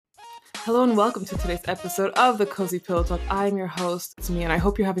Hello and welcome to today's episode of the Cozy Pillow Talk. I'm your host, it's me, and I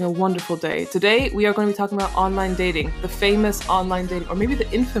hope you're having a wonderful day. Today, we are going to be talking about online dating, the famous online dating, or maybe the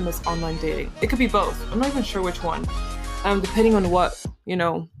infamous online dating. It could be both. I'm not even sure which one, depending on what,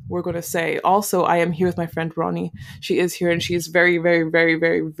 we're going to say. Also, I am here with my friend Ronnie. She is here, and she is very, very, very,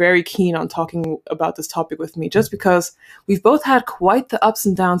 very, very keen on talking about this topic with me, just because we've both had quite the ups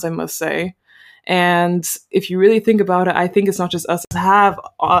and downs, I must say. And if you really think about it, I think it's not just us that have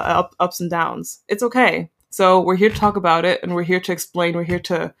ups and downs. It's okay. So we're here to talk about it, and we're here to explain. We're here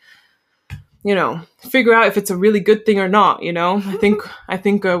to, figure out if it's a really good thing or not. I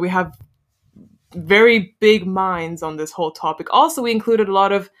think we have very big minds on this whole topic. Also, we included a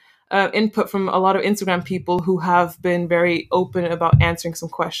lot of input from a lot of Instagram people who have been very open about answering some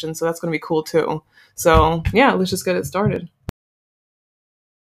questions. So that's going to be cool too. So yeah, let's just get it started.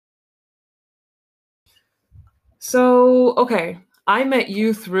 So, okay, I met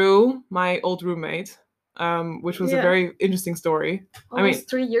you through my old roommate, which was a very interesting story. Almost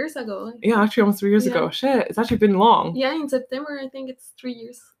 3 years ago. Yeah, actually almost 3 years ago. Shit, it's actually been long. Yeah, in September, I think it's 3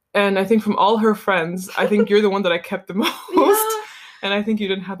 years. And I think from all her friends, I think you're the one that I kept the most. Yeah. And I think you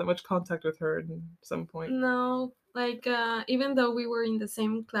didn't have that much contact with her at some point. No, even though we were in the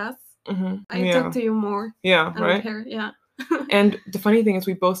same class, I Yeah. talked to you more. Yeah, than right? with her. Yeah. And the funny thing is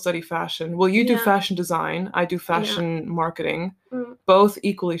we both study fashion. Well, you do fashion design. I do fashion marketing. Both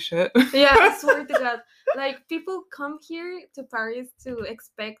equally shit. Yeah, I swear to God. Like, people come here to Paris to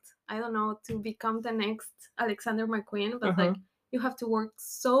expect, I don't know, to become the next Alexander McQueen. But, like, you have to work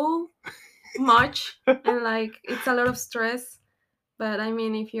so much. And, like, it's a lot of stress. But, I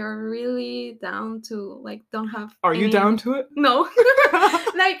mean, if you're really down to, like, don't have... Are you down to it? No.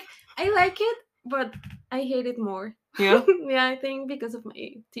 Like, I like it, but I hate it more. Yeah? Yeah, I think because of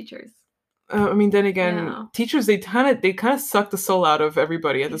my teachers. Then again, teachers, they kind of suck the soul out of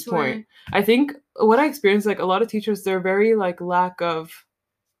everybody at this point. I think what I experienced, like, a lot of teachers, they're very, like, lack of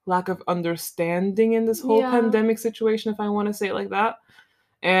understanding in this whole pandemic situation, if I want to say it like that.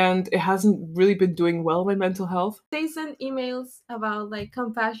 And it hasn't really been doing well with my mental health. They send emails about, like,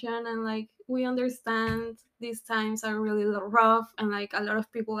 compassion and, like, we understand these times are really rough and, like, a lot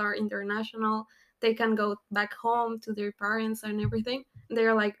of people are international. They can go back home to their parents and everything.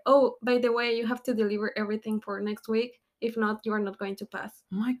 They're like, oh, by the way, you have to deliver everything for next week. If not, you are not going to pass.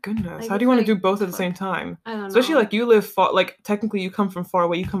 Oh my goodness. Like, how do you want to do both at the same time? I don't know. Especially, like, you live far, like, technically you come from far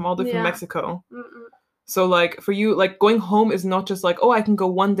away. You come all the way from Mexico. So, like, for you, like, going home is not just like, oh, I can go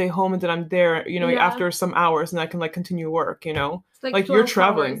one day home and then I'm there, after some hours and I can, like, continue work, It's like you're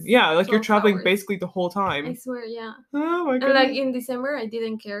traveling. Hours. Yeah, like you're traveling basically the whole time. I swear, yeah. Oh my goodness. And, like, in December, I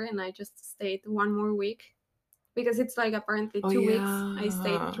didn't care and I just stayed one more week. Because it's, like, apparently 2 weeks. I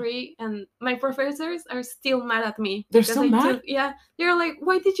stayed 3 and my professors are still mad at me. They're still mad? They're like,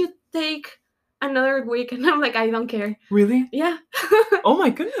 why did you take another week? And I'm like, I don't care. Really? Yeah. Oh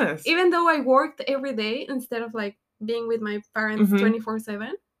my goodness. Even though I worked every day instead of, like, being with my parents 24/7.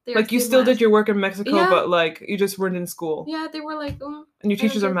 Like, you still did your work in Mexico, but, like, you just weren't in school. Yeah, they were like, oh. And your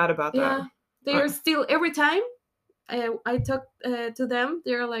teachers are mad about that. Yeah. They are still, every time I talk to them,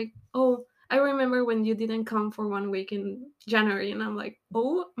 they're like, oh, I remember when you didn't come for 1 week in January. And I'm like,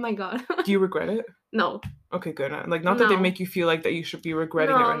 oh my God. Do you regret it? No. Okay, good. Like, not that they make you feel like that you should be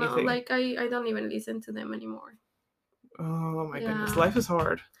regretting it or anything. No, like, I don't even listen to them anymore. Oh my goodness. Life is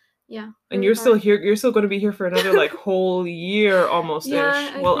hard. Yeah. And you're still here. You're still going to be here for another, like, whole year almost-ish.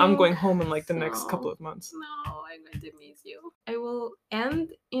 Well, I'm going home in, like, the next couple of months. No, I'm going to miss you. I will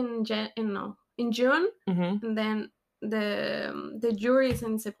end in June. And then the jury is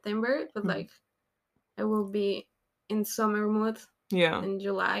in September, but like I will be in summer mood. Yeah. In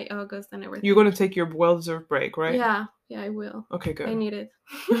July, August, and everything. You're going to take your well-deserved break, right? Yeah, I will. Okay, good. I need it.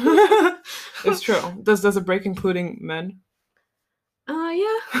 It's true. Does a break including men?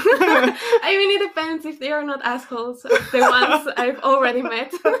 Yeah. I mean, it depends if they are not assholes, the ones I've already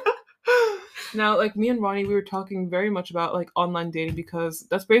met. Now, like, me and Ronnie, we were talking very much about, like, online dating because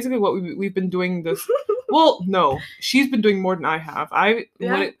that's basically what we've been doing this. Well, no, she's been doing more than I have. When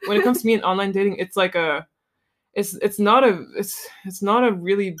it comes to me and online dating, it's like it's not a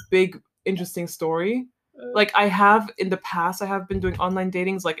really big interesting story. Like, I have in the past, I have been doing online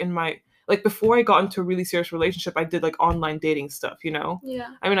datings, like, in my, like, before I got into a really serious relationship, I did, like, online dating stuff, Yeah.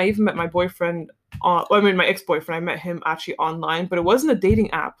 I mean, I even met my boyfriend my ex-boyfriend, I met him actually online, but it wasn't a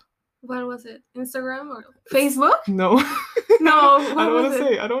dating app. What was it? Instagram or Facebook? No. No. I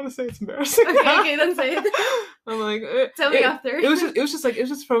don't want to say it's embarrassing. Okay, then say it. I'm like, tell me after. It was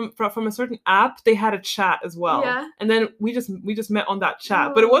just from a certain app. They had a chat as well. Yeah. And then we just met on that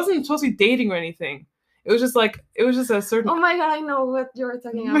chat, but it wasn't supposed to be dating or anything. It was just a certain. Oh my god, I know what you're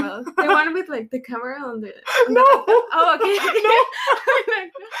talking about. The one with like the camera on the. On No. the oh, okay.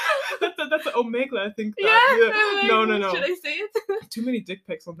 That's Omega, I think. Yeah. That. Like, No. Should I say it? Too many dick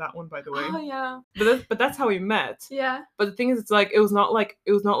pics on that one, by the way. Oh yeah. But that's how we met. Yeah. But the thing is, it's like it was not like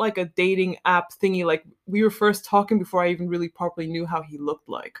a dating app thingy. Like we were first talking before I even really properly knew how he looked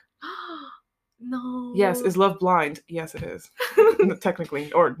like. No. Yes, is love blind? Yes, it is.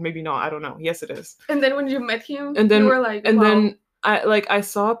 Technically, or maybe not. I don't know. Yes, it is. And then when you met him, and then you were like, and wow. then I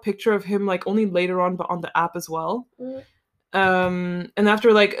saw a picture of him like only later on, but on the app as well. And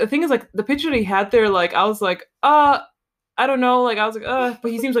after like the thing is like the picture that he had there, like I was like, I don't know, like I was like, but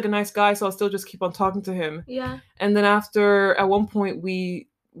he seems like a nice guy, so I'll still just keep on talking to him. Yeah. And then after at one point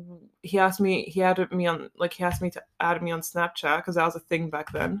he asked me to add me on Snapchat because that was a thing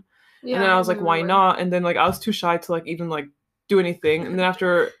back then. Yeah, and then I was like, why not? And then like I was too shy to like even like do anything. And then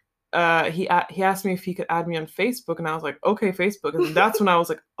after he asked me if he could add me on Facebook, and I was like, okay, Facebook. And that's when I was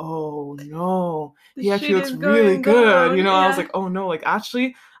like, oh no, he actually looks really good. Down. You know, yeah. I was like, oh no, like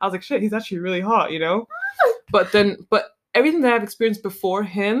actually, I was like, shit, he's actually really hot. You know, but everything that I've experienced before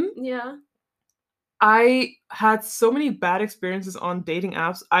him, yeah. I had so many bad experiences on dating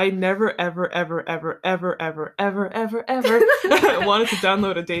apps. I never, ever, ever, ever, ever, ever, ever, ever, ever wanted to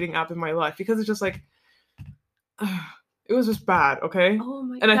download a dating app in my life because it's just like, it was just bad, okay? Oh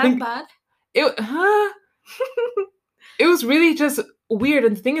my god, and I think bad? It was really just weird.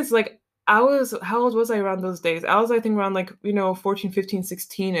 And the thing is, like, how old was I around those days? I was, I think, around, like, 14, 15,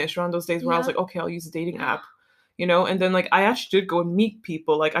 16-ish, around those days where I was like, okay, I'll use a dating app. You know, and then like I actually did go and meet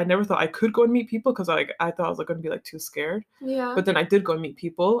people. Like I never thought I could go and meep people because I thought I was like going to be like too scared. Yeah. But then I did go and meet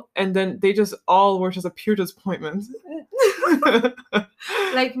people, and then they just all were just a pure disappointment.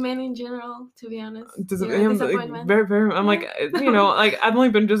 Like men in general, to be honest. Disappointment. Like, very, very. I'm like, like I've only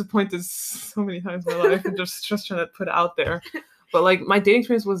been disappointed so many times in my life, and just trying to put it out there. But like my dating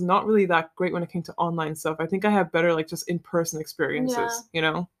experience was not really that great when it came to online stuff. I think I have better like just in-person experiences. You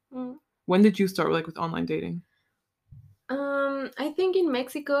know. Mm. When did you start like with online dating? I think in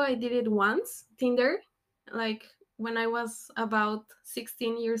Mexico I did it once, Tinder, like when I was about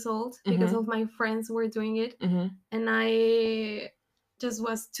 16 years old because of my friends were doing it. And I just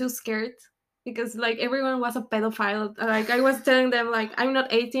was too scared because like everyone was a pedophile. Like I was telling them like I'm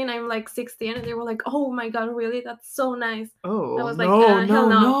not 18, I'm like 16, and they were like, oh my god, really? That's so nice. Oh, I was like, hell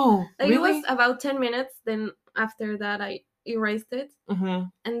no. Like really? It was about 10 minutes. Then after that I erased it.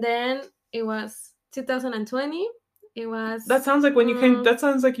 And then it was 2020. It was. That sounds like when you came. That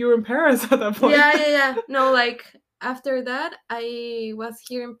sounds like you were in Paris at that point. Yeah. No, like after that, I was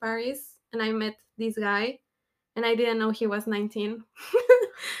here in Paris and I met this guy, and I didn't know he was 19.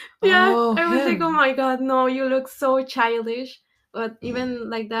 Yeah, I was like, oh my god, no, you look so childish. But even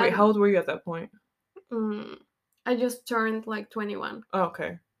like that. Wait, how old were you at that point? I just turned like 21. Oh,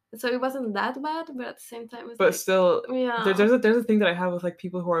 okay. So it wasn't that bad, but at the same time, it's but like, still, yeah. There's a thing that I have with like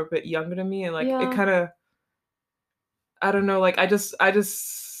people who are a bit younger than me, and like it kind of. I don't know, like I just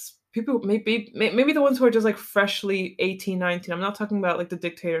people maybe the ones who are just like freshly 18, 19. I'm not talking about like the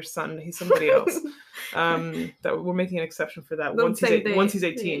dictator's son. He's somebody else. That we're making an exception for that. Once he's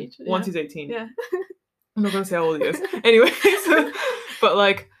 18. Once he's 18. Yeah. I'm not gonna say how old he is. Anyways, but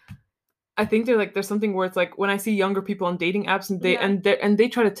like I think there's something where it's like when I see younger people on dating apps and they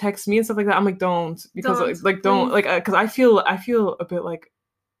try to text me and stuff like that, I'm like, don't, because don't because I feel a bit like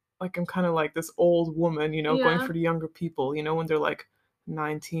I'm kind of like this old woman, going for the younger people, when they're like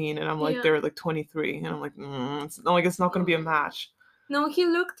 19 and I'm like they're like 23 and I'm like it's not going to be a match. No, he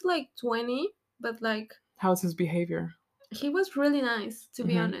looked like 20, but like how's his behavior? He was really nice, to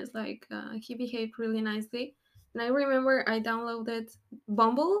be honest. Like he behaved really nicely. And I remember I downloaded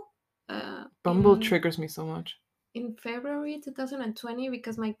Bumble. Bumble triggers me so much. In February 2020,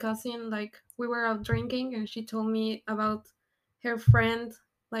 because my cousin, like, we were out drinking and she told me about her friend,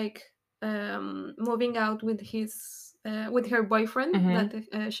 like, moving out with her boyfriend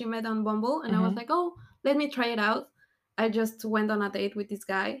that she met on Bumble. And I was like, oh, let me try it out. I just went on a date with this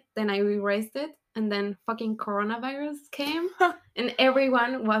guy. Then I erased it. And then fucking coronavirus came. And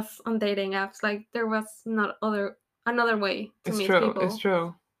everyone was on dating apps. Like, there was not another way to meet people. It's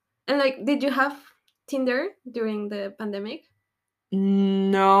true. And like, did you have Tinder during the pandemic?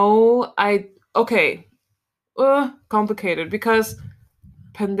 No, complicated because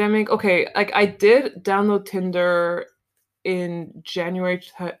pandemic. Okay, like I did download Tinder in January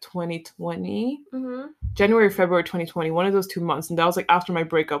 2020, January, February 2020, one of those 2 months, and that was like after my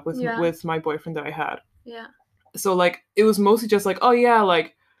breakup with my boyfriend that I had. Yeah. So like it was mostly just like, oh yeah,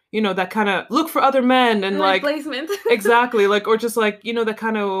 like that kind of look for other men and like replacement. exactly, like, or just like, that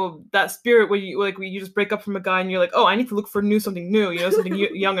kind of that spirit where you just break up from a guy and you're like, oh, I need to look for something new, something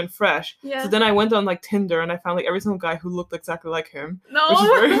young and fresh. Yeah. So then I went on like Tinder and I found like every single guy who looked exactly like him. No. Which is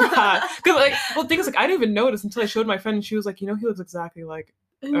very bad. Because like, well, the thing is like I didn't even notice until I showed my friend and she was like, he looks exactly like.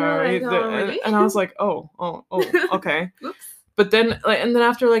 Like, really? And I was like, oh, okay. Oops. But then like, and then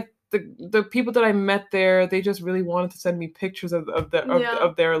after like the people that I met there, they just really wanted to send me pictures of their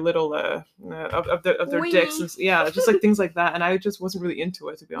little of their dicks, and, just like things like that, and I just wasn't really into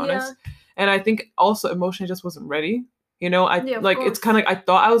it, to be honest. Yeah. And I think also emotionally just wasn't ready. Like course. It's kind of like I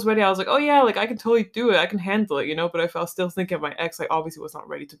thought I was ready. I was like, oh yeah, like I can totally do it. I can handle it, But if I was still thinking of my ex, I obviously was not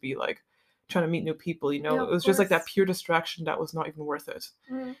ready to be like trying to meet new people, Yeah, it was just like that pure distraction that was not even worth it.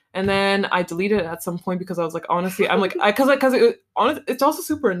 Mm. And then I deleted it at some point because I was like, honestly, I'm like, it's also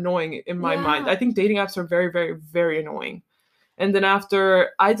super annoying in my mind. I think dating apps are very, very, very annoying. And then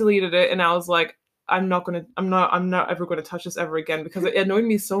after I deleted it, and I was like, I'm not ever gonna touch this ever again because it annoyed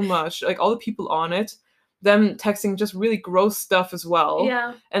me so much. Like all the people on it, them texting just really gross stuff as well.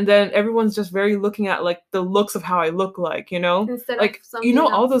 Yeah. And then everyone's just very looking at like the looks of how I look like, Instead like of something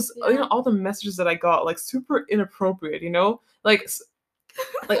all else. those all the messages that I got, like super inappropriate, like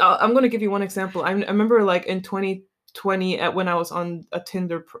I'm gonna give you one example. I remember like in 2020 when I was on a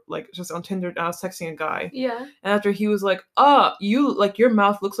Tinder, like just on Tinder, I was texting a guy. Yeah. And after he was like, you like your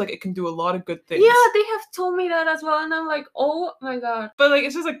mouth looks like it can do a lot of good things. Yeah, they have told me that as well, and I'm like, oh my god. But like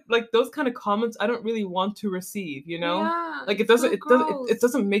it's just like those kind of comments I don't really want to receive, Yeah, like it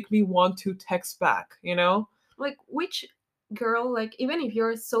doesn't make me want to text back, Like which girl, like even if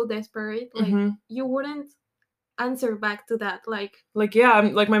you're so desperate, like you wouldn't answer back to that, like yeah,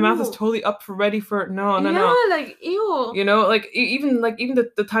 I'm like my mouth is totally up for ready for no, like ew, like even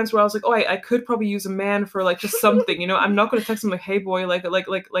the times where I was like, oh, I could probably use a man for like just something, I'm not gonna text him like, hey boy, like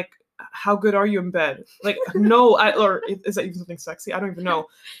how good are you in bed? Like no, or is that even something sexy? I don't even know.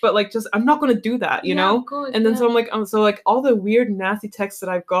 But like just I'm not gonna do that, Of course, and then so I'm like so like all the weird nasty texts that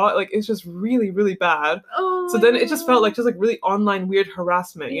I've got, like it's just really, really bad. So then it just felt like just like really online weird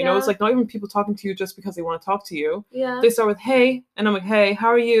harassment, it's like not even people talking to you just because they want to talk to you. Yeah. They start with hey, and I'm like, hey, how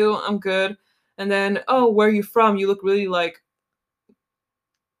are you? I'm good. And then, oh, where are you from? You look really like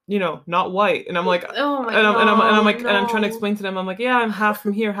not white. And I'm like, oh my and I'm like, no. and I'm trying to explain to them, I'm like, yeah, I'm half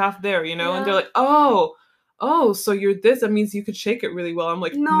from here, half there, and they're like, oh, so you're this, that means you could shake it really well. I'm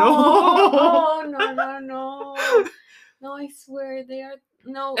like, no. No, I swear they are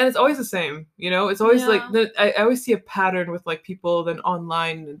no. And it's always the same, it's always like I always see a pattern with like people then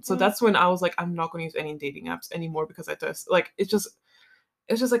online, and so that's when I was like, I'm not going to use any dating apps anymore because I just like it's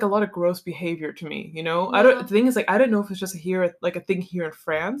just like a lot of gross behavior to me, the thing is like I don't know if it's just like a thing here in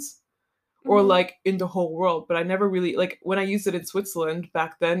France or like in the whole world, but I never really like when I used it in Switzerland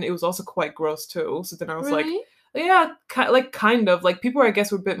back then, it was also quite gross too. So then I was like, yeah, kind of like people I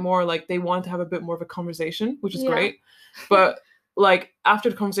guess were a bit more like they want to have a bit more of a conversation, which is great, but like after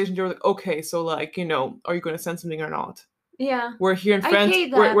the conversation they were like, okay, so like are you going to send something or not? Yeah, we're here in France,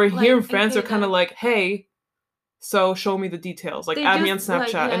 we're here in France, they're kind of like, hey, so show me the details, like add me on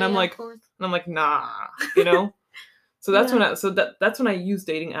Snapchat, and I'm like, nah, So that's when I use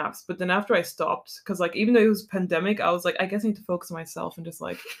dating apps. But then after I stopped, because like even though it was pandemic, I was like, I guess I need to focus on myself and just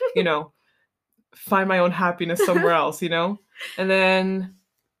like find my own happiness somewhere else, And then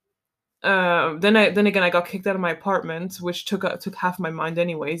then again I got kicked out of my apartment, which took half my mind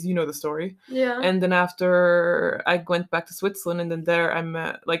anyways, the story. Yeah. And then after I went back to Switzerland, and then there I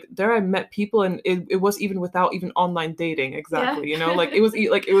met people, and it was even without even online dating, exactly. Like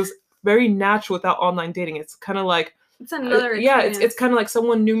it was very natural without online dating. It's kind of like it's another experience. it's kind of like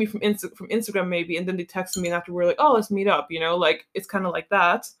someone knew me from Instagram maybe, and then they texted me, and after we're like, oh, let's meet up, like it's kind of like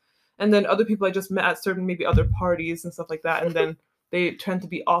that. And then other people I just met at certain maybe other parties and stuff like that, and then they tend to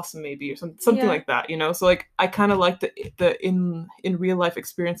be awesome maybe, or something like that, So like I kind of like the in real life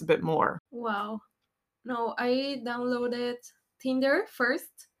experience a bit more. Wow. No, I downloaded Tinder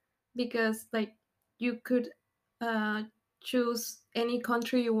first because like you could choose any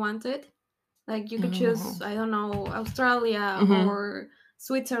country you wanted. Like you could choose, I don't know, Australia or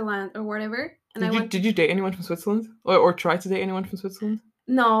Switzerland or whatever. And did you date anyone from Switzerland or try to date anyone from Switzerland?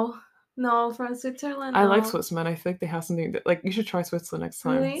 No, from Switzerland. I like Swiss men. I think they have something that, like, you should try Switzerland next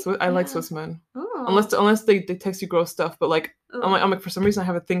time. Really? I like Swiss men. Oh. Unless they text you gross stuff, but like I'm like for some reason I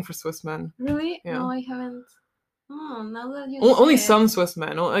have a thing for Swiss men. Really? Yeah. No, I haven't. Oh, now that you only say some Swiss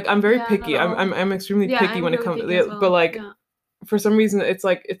men. Like I'm very picky. I'm extremely picky when it comes to well. but like for some reason it's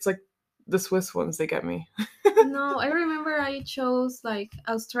like the Swiss ones, they get me. No, I remember I chose like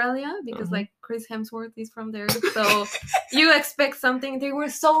Australia because Mhm. like Chris Hemsworth is from there. So you expect something. They were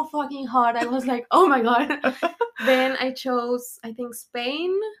so fucking hot. I was like, oh my god. Then I chose, I think,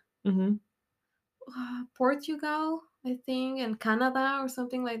 Spain, Hmm. Portugal, I think, and Canada or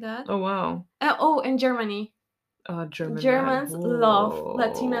something like that. Oh wow. And Germany. German man. Germans love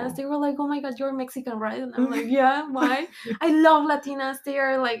Latinas. Whoa. They were like, "Oh my god, you're Mexican, right?" And I'm like, "Yeah, why?" I love Latinas. They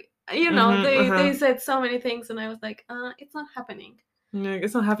are like, they said so many things, and I was like, it's not happening." Yeah,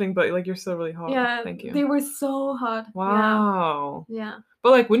 it's not happening, but like you're still really hot. Yeah, Thank you. they were so hot. Wow. Yeah.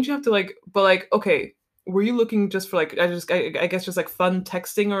 But like, wouldn't you have to like? But like, okay, were you looking just for like? I guess just like fun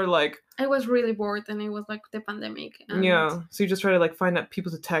texting or like. I was really bored, and it was like the pandemic. And Yeah. So you just try to like find out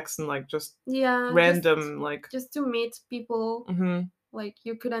people to text and like just yeah, random like. just to meet people. Mhm. Like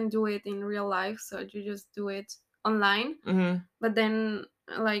you couldn't do it in real life, so you just do it online. Mhm. But then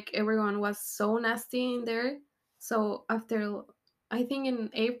like everyone was so nasty in there. So after, I think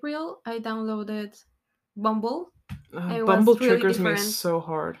in April, I downloaded Bumble. It Bumble was really triggers me different. so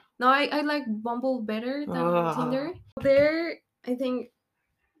hard. No, I like Bumble better than Tinder. There, I think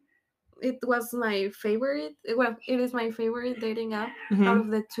it was my favorite. It is my favorite dating app out of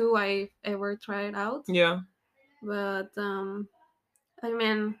the two I ever tried out. Yeah. But I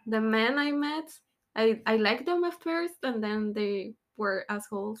mean, the men I met, I liked them at first, and then they were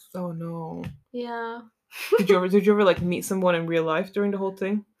assholes. Oh no. Yeah. Did you ever like meet someone in real life during the whole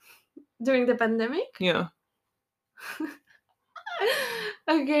thing? During the pandemic? Yeah.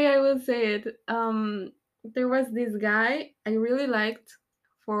 Okay, I will say it. There was this guy I really liked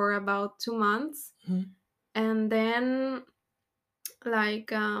for about 2 months. Mhm. And then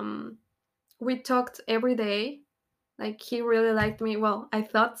like we talked every day. Like he really liked me. Well, I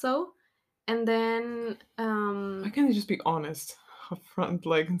thought so. And then Why can't you just be honest up front,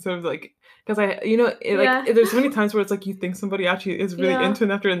 like instead of like, because Yeah. there's so many times where it's like you think somebody actually is really Yeah. into it,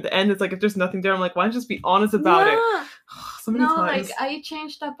 and after in the end it's like if there's nothing there, I'm like, why don't you just be honest about it? So many times. Like I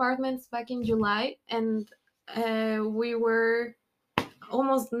changed apartments back in July, and we were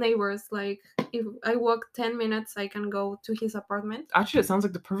almost neighbors. Like if I walk 10 minutes, I can go to his apartment. Actually, it sounds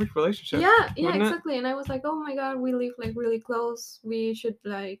like the perfect relationship. Yeah, wouldn't it? exactly. And I was like, oh my god, we live like really close. We should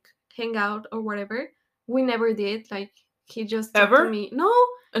like hang out or whatever. We never did. Like he just talked Ever? to me. No.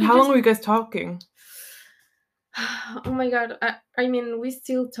 And how long were you guys talking? Oh my god. I mean, we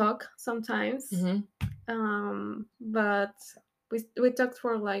still talk sometimes. Mm-hmm. But we talked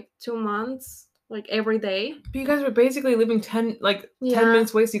for like 2 months, like every day. But you guys were basically living 10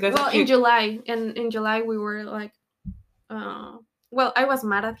 minutes away, so you guys. Well, in July, and in July we were like, well, I was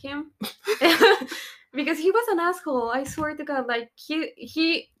mad at him because he was an asshole. I swear to God, like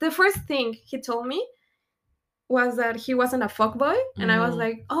he the first thing he told me was that he wasn't a fuckboy, and I was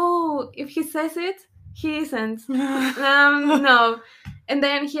like, oh, if he says it, he isn't. No. And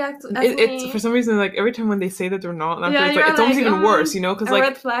then he asked me. It's for some reason like every time when they say that they're not, and after it's almost even worse, because a like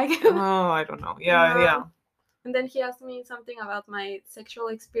red flag. Oh, I don't know. Yeah. And then he asked me something about my sexual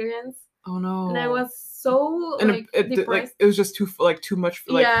experience. Oh no. And I was so depressed. It was just too much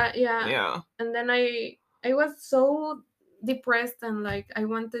for like. Yeah. And then I was so depressed, and like I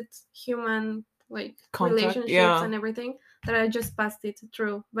wanted human like contact, relationships and everything, that I just passed it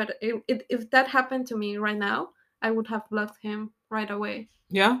through. But if that happened to me right now, I would have blocked him right away.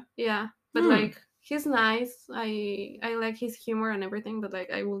 Yeah. Yeah. But like he's nice. I like his humor and everything, but like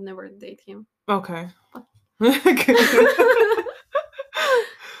I will never date him. Okay.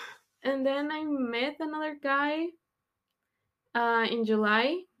 And then I met another guy in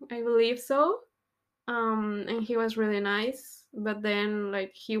July, I believe so. And he was really nice, but then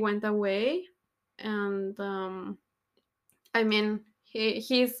like he went away, and I mean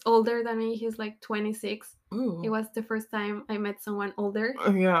he's older than me. He's like 26. Ooh. It was the first time I met someone older.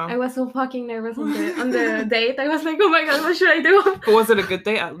 Yeah. I was so fucking nervous on the date. I was like, oh my god, what should I do? But was it a good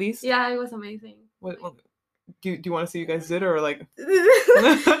date at least? Yeah, it was amazing. What do you want to see you guys did, or like?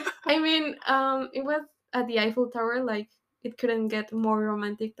 I mean, it was at the Eiffel Tower. Like it couldn't get more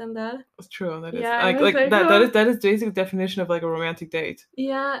romantic than that. That's true. That is that is basically the definition of like a romantic date.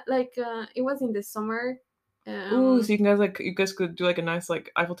 Yeah, like it was in the summer. Ooh, so you guys could do like a nice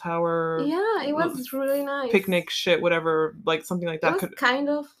like Eiffel Tower. Yeah, it was really nice. Picnic shit, whatever, like something like that. It was kind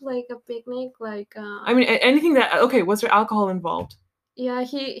of like a picnic, like. I mean, anything that. Okay, was there alcohol involved? Yeah,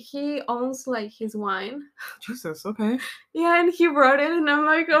 he owns like his wine. Jesus, okay. Yeah, and he brought it, and I'm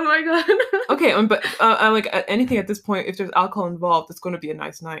like, oh my god. Okay, but I like anything at this point. If there's alcohol involved, it's going to be a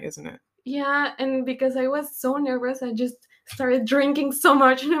nice night, isn't it? Yeah, and because I was so nervous, I just started drinking so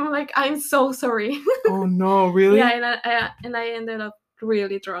much, and I'm like, I'm so sorry. Oh no, really? Yeah, and I ended up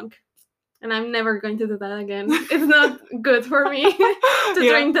really drunk. and I'm never going to do that again. It's not good for me to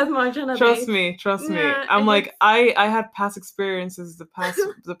drink that much on a Trust day. me. Yeah, I'm it like, gets- I had past experiences the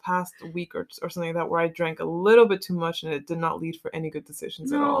past week or something like that where I drank a little bit too much and it did not lead for any good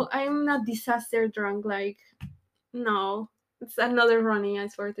decisions at No, all. I'm not disaster drunk. Like, no, it's another Ronnie. I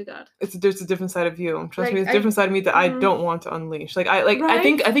swear to God. There's a different side of you. Trust me, Like, it's a different side of me that I Mhm. don't want to unleash. Like I Right?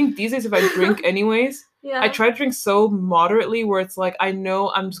 think these days if I drink anyways, Yeah. I try to drink so moderately where it's like I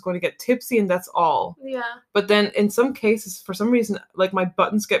know I'm just going to get tipsy and that's all. Yeah. But then in some cases, for some reason, like my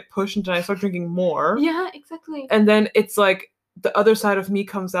buttons get pushed and I start drinking more. Yeah, exactly. And then it's like the other side of me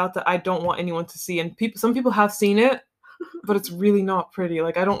comes out that I don't want anyone to see. And some people have seen it, but it's really not pretty.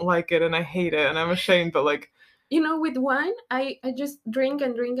 Like I don't like it and I hate it and I'm ashamed. But like, with wine, I just drink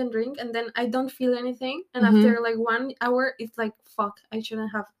and drink and drink, and then I don't feel anything. And Mhm. after like 1 hour, it's like, fuck, I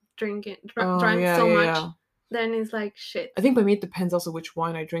shouldn't have drank yeah, so much. yeah. Then it's like, shit. I think by me it depends also which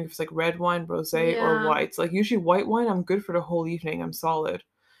wine I drink. If it's like red wine, rosé, or Yeah. white. Like usually white wine, I'm good for the whole evening. I'm solid.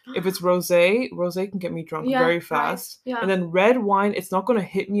 If it's rosé can get me drunk Yeah, very right. fast. Yeah. And then red wine, it's not going to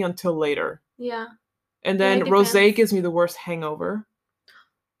hit me until later. Yeah. And Yeah, then it rosé depends. gives me the worst hangover.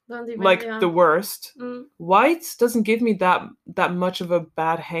 Don't even, Like yeah. the worst. Mm. White doesn't give me that much of a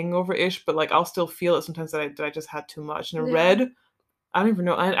bad hangover-ish, but like I'll still feel it sometimes that I just had too much. And Yeah. red, I don't even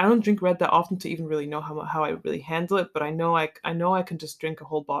know. I don't drink red that often to even really know how I really handle it, but I know I can just drink a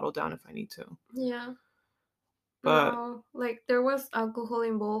whole bottle down if I need to. Yeah. But No, like there was alcohol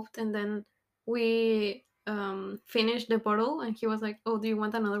involved, and then we finished the bottle, and he was like, "Oh, do you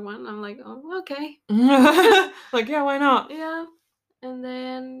want another one?" I'm like, "Oh, okay." like, yeah, why not? Yeah. And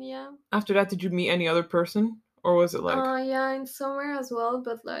then yeah. After that, did you meet any other person? Or was it like Yeah, in summer as well,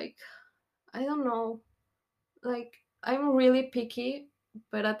 but like I don't know. Like I'm really picky,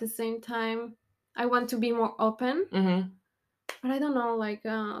 but at the same time I want to be more open. Mm-hmm. But I don't know, like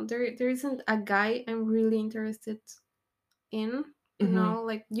there isn't a guy I'm really interested in. You Mm-hmm. know,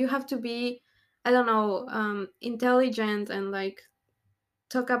 like you have to be, I don't know, intelligent and like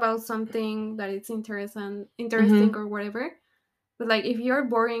talk about something that it's interesting Mm-hmm. or whatever. But like if you're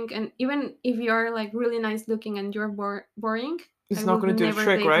boring, and even if you're like really nice looking and you're boring, It's I not would going to do never the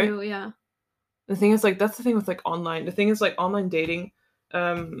trick, date right? you. Yeah. The thing is, like, that's the thing with like online. The thing is, like, online dating.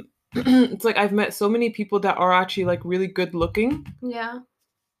 It's like I've met so many people that are actually like really good looking, Yeah.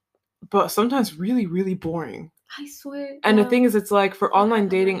 but sometimes really, really boring. I swear. And yeah. the thing is, it's like for I online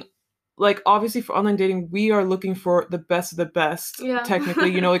don't know. dating, like obviously for online dating, we are looking for the best of the best. Yeah.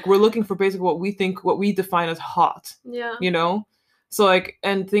 Technically, like we're looking for basically what we define as hot. Yeah. So like,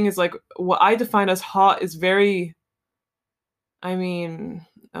 and the thing is, like, what I define as hot is very. I mean,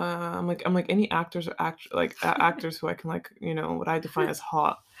 I'm like any actors or actors who I can like, what I define as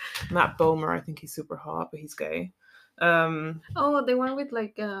hot. Matt Bomer, I think he's super hot, but he's gay. Oh, the one with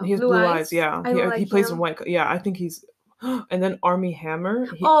like He has blue eyes. Yeah, I don't like he plays him. in white. Yeah, I think he's. And then Armie Hammer.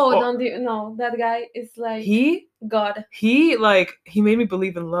 No, that guy is like God. He made me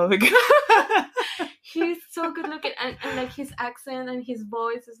believe in love again. He's so good looking, and like his accent and his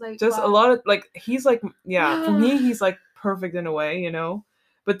voice is like just wow. a lot of like he's like for me he's like perfect in a way,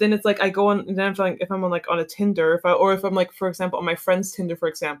 But then it's like I go on and then I'm like if I'm on like on a Tinder if I'm like for example on my friend's Tinder for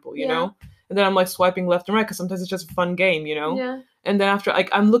example, you know, and then I'm like swiping left and right because sometimes it's just a fun game, Yeah. And then after like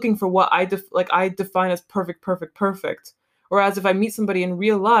I'm looking for what I define as perfect. Whereas if I meet somebody in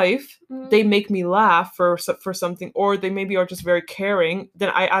real life, they make me laugh for something, or they maybe are just very caring, then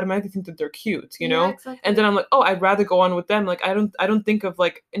I automatically think that they're cute, Yeah, exactly. And then I'm like, oh, I'd rather go on with them. Like I don't think of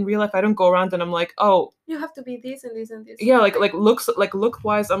like in real life, I don't go around and I'm like, oh, you have to be this and this and this. Yeah, like look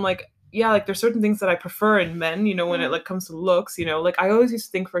wise, I'm like, yeah, like there's certain things that I prefer in men, when it like comes to looks, like I always used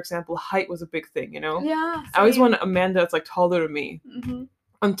to think, for example, height was a big thing, Yeah. I always want a man that's like taller than me. Mm-hmm.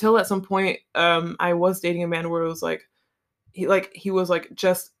 Until at some point, I was dating a man where it was like, he was like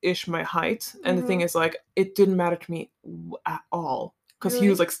just ish my height, and the thing is like it didn't matter to me at all because he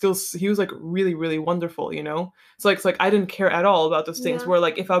was like he was like really, really wonderful, so like it's like I didn't care at all about those things. Where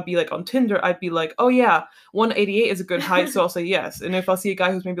like if I'd be like on Tinder, I'd be like, oh yeah, 188 is a good height, so I'll say yes. And if I'll see a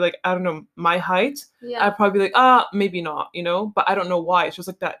guy who's maybe like, I don't know, my height, I'd probably be like, maybe not, but I don't know why. It's just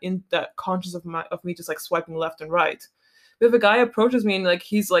like that conscious of me just like swiping left and right. If a guy approaches me and like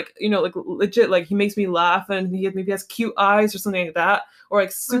he's like like legit, like he makes me laugh and he maybe has cute eyes or something like that, or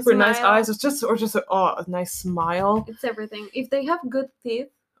like super nice eyes, or just a nice smile. It's everything. If they have good teeth.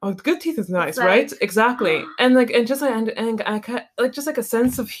 Oh, good teeth is nice, right? Exactly. And like and just like and like just like a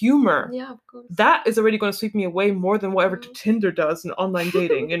sense of humor. Yeah, of course. That is already going to sweep me away more than whatever Tinder does in online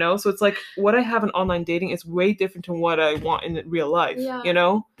dating, So it's like what I have in online dating is way different from what I want in real life, Yeah.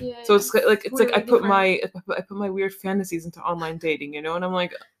 So it's like really I put my weird fantasies into online dating, and I'm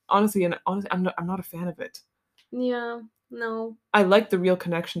like, honestly, I'm not a fan of it. Yeah, no. I like the real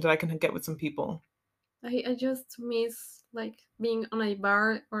connection that I can get with some people. I just miss like being on a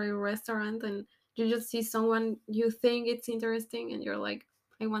bar or a restaurant and you just see someone you think it's interesting and you're like,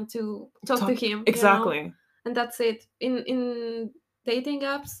 I want to talk to him. Exactly. You know? And that's it. In dating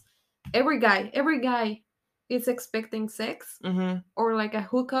apps, every guy is expecting sex or like a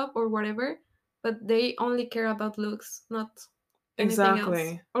hookup or whatever, but they only care about looks, not anything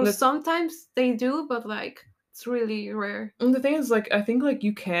else. Or sometimes they do, but like it's really rare. And the thing is, like, I think like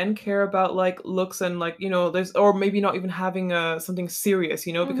you can care about like looks and like, you know, there's, or maybe not even having something serious,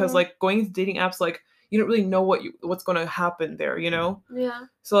 you know, because like going into dating apps, like you don't really know what's going to happen there, you know. Yeah.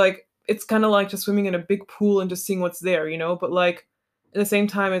 So like it's kind of like just swimming in a big pool and just seeing what's there, you know. But like at the same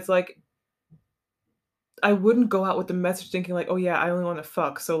time, it's like I wouldn't go out with the message thinking like, oh yeah, I only want to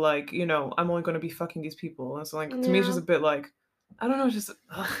fuck, so like, you know, I'm only going to be fucking these people. And so like to me, it's just a bit like, I don't know, it's just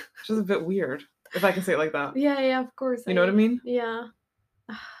a bit weird, if I can say it like that. Yeah, of course. You know what I mean? Yeah.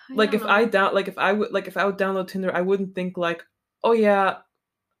 Like if I would download Tinder, I wouldn't think like, oh yeah,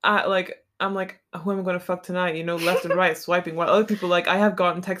 I'm like, who am I going to fuck tonight? You know, left and right swiping. While other people, like, I have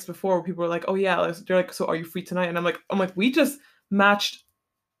gotten texts before where people are like, oh yeah, they're like, so are you free tonight? And I'm like, we just matched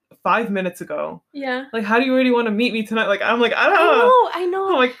 5 minutes ago. Yeah. Like, how do you really want to meet me tonight? Like, I'm like, I don't know. I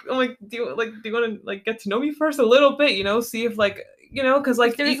know. I'm like, do you want to like get to know me first a little bit? You know, see if like, you know, because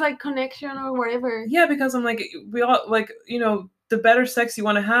like if there's like connection or whatever. Yeah, because I'm like, we all like, you know, the better sex you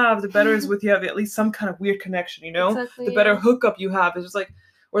want to have, the better is with you have at least some kind of weird connection, you know. Exactly, the better hookup you have is just like,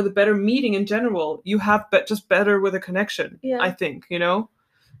 or the better meeting in general you have, but just better with a connection. I think, you know.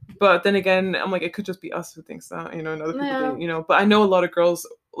 But then again, I'm like, it could just be us who thinks that, you know, and other people, you know. But I know a lot of girls,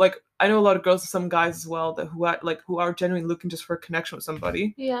 and some guys as well that who are genuinely looking just for a connection with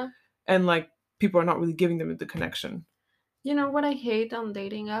somebody. Yeah. And like people are not really giving them the connection. You know what I hate on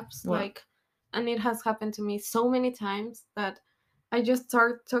dating apps? What? Like, and it has happened to me so many times that I just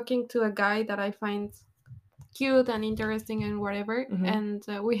start talking to a guy that I find cute and interesting and whatever, and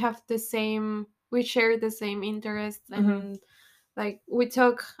we share the same interests, and like we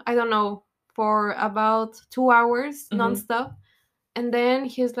talk, I don't know, for about 2 hours nonstop, and then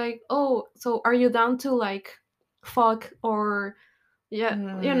he's like, oh, so are you down to like fuck or you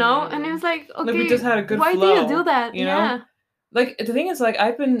know? And it was like, okay, we just had a good why flow, do you do that? You know? Like, the thing is, like,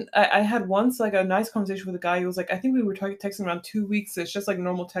 I had once, like, a nice conversation with a guy who was like, I think we were texting around 2 weeks. It's just, like,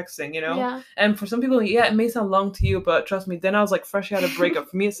 normal texting, you know? Yeah. And for some people, yeah, it may sound long to you, but trust me, then I was, like, fresh out of breakup.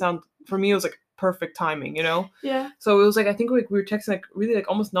 For me, it was, like, perfect timing, you know? Yeah. So it was, like, I think we were texting, like, really, like,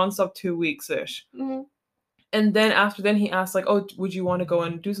 almost nonstop 2 weeks-ish. And then after then, he asked, like, oh, would you want to go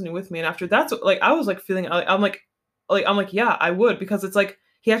and do something with me? And after that, like, I was, like, feeling, I'm like, yeah, I would, because it's, like,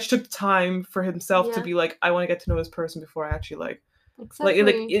 he actually took time for himself to be like, I want to get to know this person before I actually like,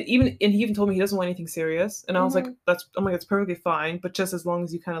 he even told me he doesn't want anything serious, and I was like, that's perfectly fine, but just as long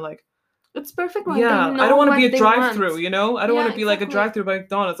as you kind of like, it's perfect. Yeah, I don't want to be a drive-through, you know. I don't want to be like a drive-through by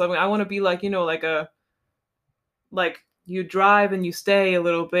McDonald's. I mean, I want to be like, you know, like you drive and you stay a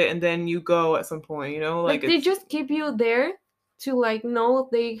little bit and then you go at some point, you know, like they just keep you there to like know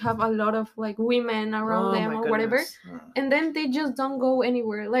they have a lot of like women around them or whatever, and then they just don't go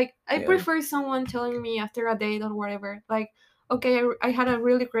anywhere. Like I prefer someone telling me after a date or whatever, like, okay, I had a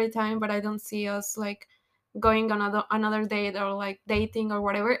really great time, but I don't see us like going on another date or like dating or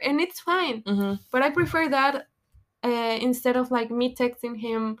whatever, and it's fine. But I prefer that instead of like me texting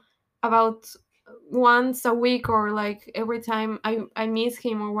him about once a week or like every time I miss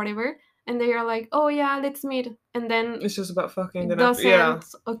him or whatever, and they are like, oh yeah, let's meet, and then it's just about fucking. It doesn't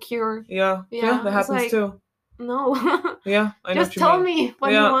occur. Yeah, that happens like, too. No. Yeah, I know. Just tell me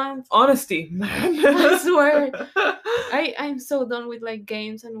what you want. Honesty, man. I swear. I'm so done with like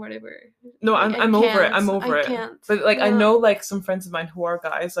games and whatever. No, I'm over it. I'm over it. Can't. But like, I know like some friends of mine who are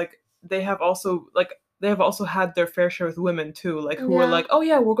guys, like they have also had their fair share with women too, like who were like, oh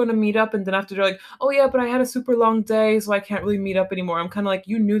yeah, we're gonna meet up, and then after they're like, oh yeah, but I had a super long day, so I can't really meet up anymore. I'm kind of like,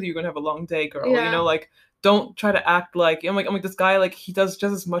 you knew that you're gonna have a long day, girl. You know, like, don't try to act like I'm like this guy, like he does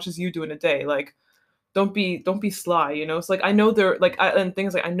just as much as you do in a day. Like, don't be sly, you know. It's like, I know there like and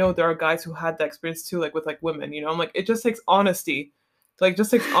things like I know there are guys who had that experience too, like with like women, you know. I'm like, it just takes honesty. Like,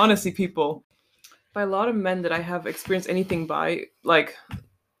 just takes honesty, people. By a lot of men that I have experienced anything by, like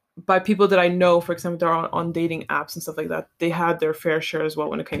by people that I know, for example, they're on dating apps and stuff like that, they had their fair share as well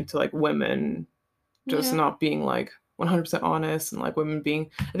when it came to like women just not being like 100% honest, and like women being,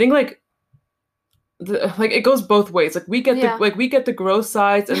 I think like like it goes both ways. Like we get the gross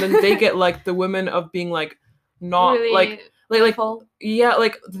sides, and then they get like the women of being like not really like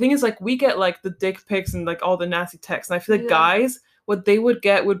the thing is like we get like the dick pics and like all the nasty texts, and I feel like guys, what they would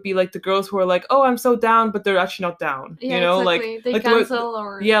get would be like the girls who are like, oh, I'm so down, but they're actually not down. Yeah, you know, exactly. like they like cancel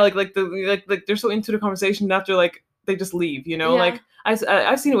or yeah, like they're so into the conversation and after like they just leave. You know, Yeah. like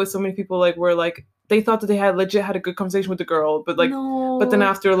I've seen it with so many people like where like they thought that they had legit had a good conversation with the girl, but like but then No.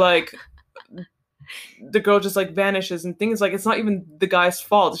 after like the girl just like vanishes and things like it's not even the guy's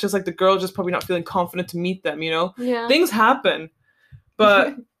fault. It's just like the girl just probably not feeling confident to meet them. You know, Yeah. things happen,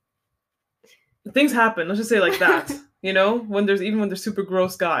 but things happen. Let's just say like that. You know, when there's super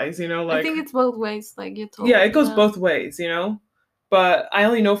gross guys. You know, like I think it's both ways, like you told. yeah, it goes both ways. You know, but I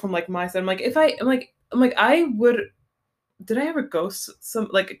only know from like my side. I'm like if I'm like I would. Did I ever ghost some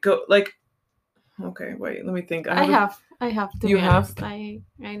like go like? Okay, wait. Let me think. I have. To You be have? honest. I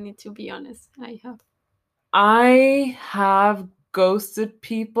need to be honest. I have. I have ghosted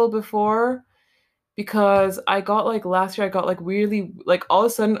people before because I got like last year I got like really like all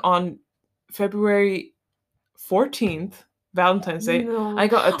of a sudden on February 14th, Valentine's Day, No. I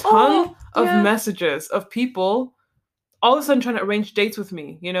got a ton of yeah. messages of people all of a sudden trying to arrange dates with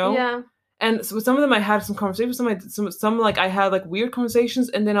me, you know? Yeah. And so with some of them I had some conversations, some like I had like weird conversations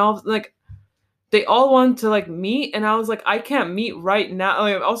and then all like they all wanted to like meet and I was like I can't meet right now.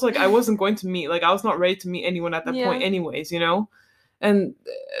 Like, also like I wasn't going to meet, like I was not ready to meet anyone at that point anyways, you know. And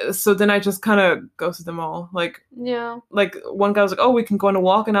so then I just kind of ghosted them all. Like like one guy was like, oh, we can go on a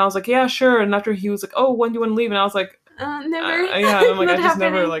walk, and I was like, yeah, sure. And after he was like, oh, when do you want to leave? And I was like, never. Yeah, I'm like I just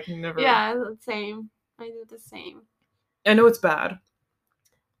happening. never Yeah, same. I do the same. I know it's bad.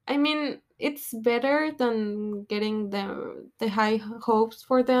 I mean, it's better than getting the high hopes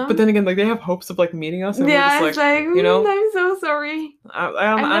for them. But then again, like they have hopes of like meeting us, and yeah, we're just it's like you know, I'm so sorry.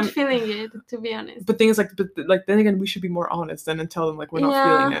 I'm not I'm feeling it, to be honest. But things like, but like then again, we should be more honest then and tell them like we're not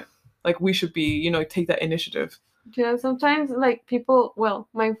feeling it. Like we should be, you know, take that initiative. Yeah, sometimes like people. Well,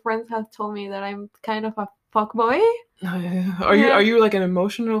 my friends have told me that I'm kind of a fuckboy. Are you like an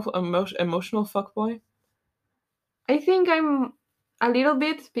emotional fuckboy? I think I'm a little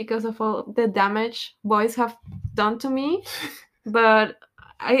bit because of all the damage boys have done to me, but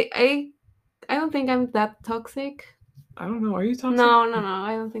I don't think I'm that toxic. I don't know. Are you toxic? No,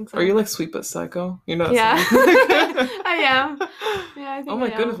 I don't think so. Are you like sweet but psycho? You know. Yeah, I am. Yeah, I think. Oh my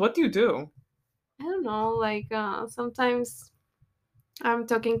goodness, what do you do? I don't know. Like sometimes I'm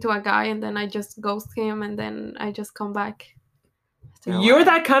talking to a guy and then I just ghost him and then I just come back. You're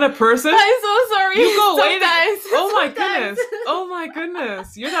that kind of person? I'm so sorry. You go away. Oh my goodness. Oh my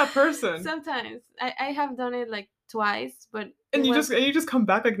goodness. You're that person. Sometimes. I have done it like twice, but and you just come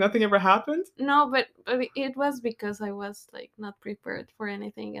back like nothing ever happened? No, but it was because I was like not prepared for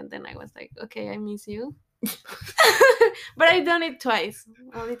anything and then I was like, okay, I miss you. But I've done it twice.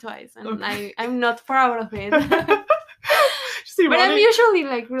 Only twice. And okay. I'm not proud of it. But I'm usually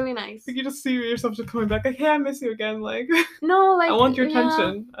like really nice. Like you just see yourself just coming back like, hey, I miss you again. Like no, like I want your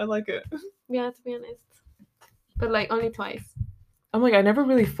attention. I like it. Yeah, to be honest. But like only twice. I'm like I never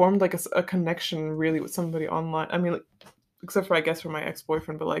really formed like a connection really with somebody online. I mean, like, except for I guess for my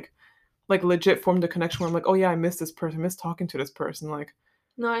ex-boyfriend, but like legit formed a connection where I'm like, oh yeah, I miss this person. I miss talking to this person. Like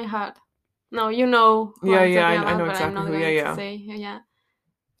no, I had. No, you know. Yeah, I know exactly who. Yeah.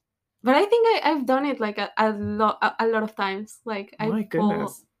 But I think I've done it like a lot of times. Like I've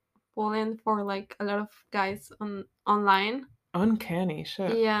fallen for like a lot of guys online. Uncanny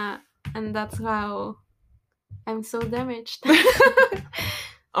shit. Yeah, and that's how I'm so damaged.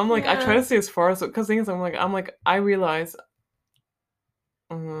 I'm like I try to stay as far as because things I'm like I realize.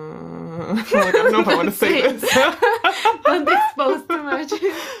 I'm like, I don't know if I want to say this. Don't expose too much.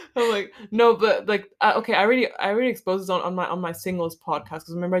 I'm like, no, but like, okay, I already exposed this on my singles podcast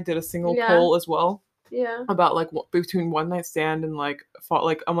because remember I did a single poll as well. Yeah. About like between one night stand and like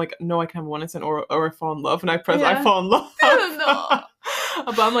I'm like no, I can have one night stand or I fall in love, and I fall in love. No.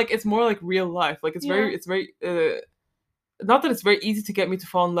 But I'm like it's more like real life. Like it's very not that it's very easy to get me to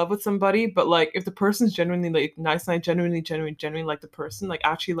fall in love with somebody, but like if the person's genuinely like nice and I genuinely like the person, like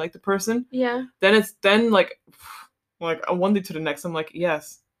actually like the person, then like one day to the next I'm like,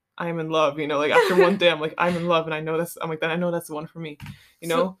 yes, I am in love, you know, like after one day I'm like I'm in love and I know that's the one for me, you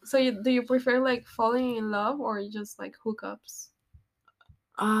know. So do you prefer like falling in love or just like hookups?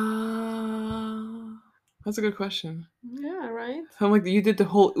 That's a good question. Yeah, right. So I'm like, you did the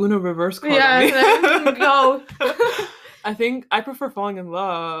whole Uno reverse card. Yeah, go. I think I prefer falling in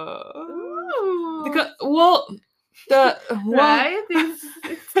love. Ooh. Because right?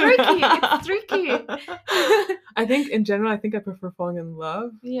 It's tricky. It's tricky. I think in general, I prefer falling in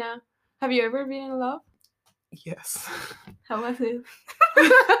love. Yeah. Have you ever been in love? Yes. How was it?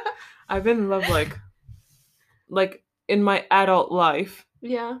 I've been in love like in my adult life.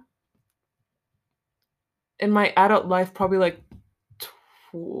 Yeah. In my adult life, probably like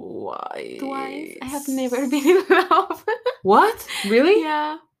Twice. I have never been in love. What? Really?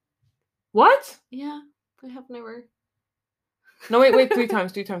 Yeah. What? Yeah. I have never. No, wait. 3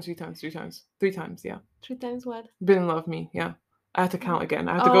 times. 3 times. 3 times. Yeah. 3 times what? Been in love with me. Yeah. I had to count again.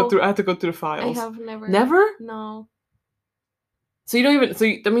 I had to Oh. go through the files. I have never. Never? No. So you don't even. So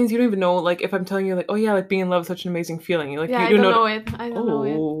that means you don't even know. Like, if I'm telling you, like, oh yeah, like being in love is such an amazing feeling. Like, Yeah, you I don't know it. I don't know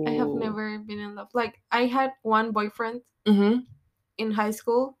it. I have Oh. never been in love. Like, I had one boyfriend Mm-hmm. in high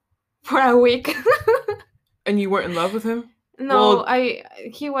school for a week. And you weren't in love with him? No, Well-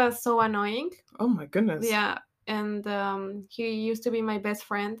 he was so annoying. Oh my goodness. Yeah, and he used to be my best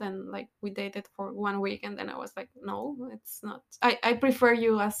friend, and like we dated for 1 week, and then I was like, no, it's not. I prefer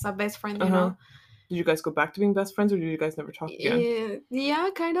you as a best friend, you know. Did you guys go back to being best friends, or did you guys never talk again? Yeah,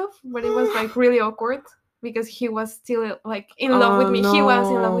 kind of, but it was like really awkward because he was still like in love with me. No. He was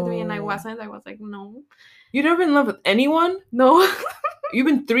in love with me, and I wasn't. I was like, no. You never been in love with anyone? No. You've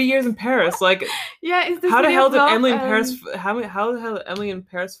been 3 years in Paris. Like, yeah, it's the how the city hell of did love, Emily in Paris? How the hell did Emily in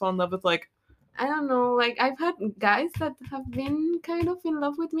Paris fall in love with like? I don't know. Like, I've had guys that have been kind of in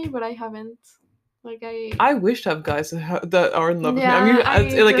love with me, but I haven't. Like, I wish to have guys that are in love with me. Yeah, I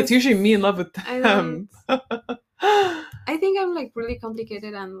mean, it's usually me in love with I them. I think I'm like really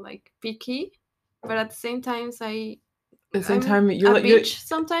complicated and like picky, but at the same time, At the same I'm time, a you're bitch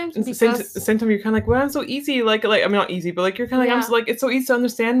sometimes at the because same time, you're kind of like, well, I'm so easy. Like I mean, not easy, but like you're kind of like, I'm Yeah. so, like, it's so easy to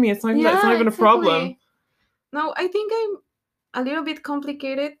understand me. It's not even, it's not even a exactly. problem. No, I think I'm a little bit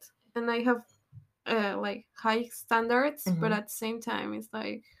complicated, and I have like high standards, but Mhm. at the same time, it's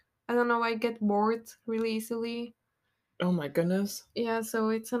like I don't know. I get bored really easily. Oh my goodness. Yeah, so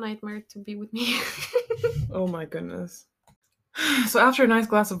it's a nightmare to be with me. Oh my goodness. So after a nice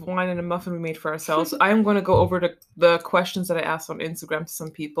glass of wine and a muffin we made for ourselves, I am going to go over the questions that I asked on Instagram to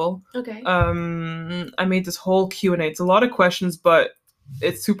some people. Okay. I made this whole Q&A. It's a lot of questions, but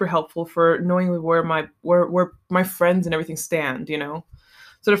it's super helpful for knowing where my friends and everything stand, you know?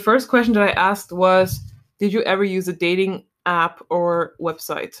 So the first question that I asked was, did you ever use a dating app or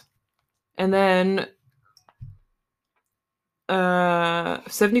website? And then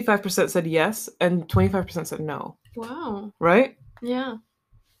 75% said yes and 25% said no. Wow. Right? Yeah.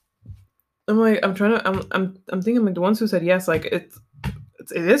 I'm thinking like the ones who said yes, like it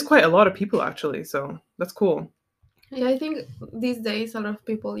is quite a lot of people actually, so that's cool. Yeah, I think these days a lot of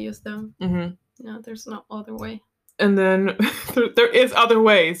people use them. Mm-hmm. Yeah, there's no other way. And then there is other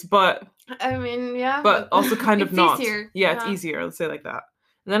ways, but I mean, yeah. but also kind of it's not. Easier. Yeah, it's easier. Let's say it like that.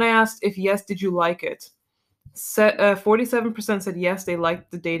 And then I asked if yes, did you like it? 47% said yes, they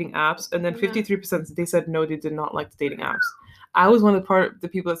liked the dating apps, and then 53% they said no, they did not like the dating apps. I was one of the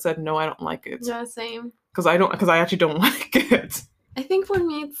people that said no, I don't like it. Yeah, same. Because I actually don't like it. I think for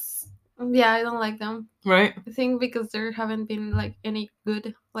me it's I don't like them. Right? I think because there haven't been like any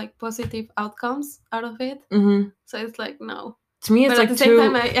good like positive outcomes out of it. Mm-hmm. So it's like no. To me, it's but like at the same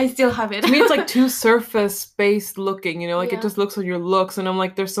time, I still have it. To me, it's like too surface-based looking, you know, like it just looks on your looks, and I'm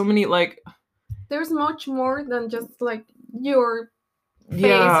like, there's so many like. There's much more than just like your face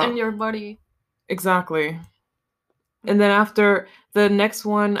and your body. Exactly. And then after the next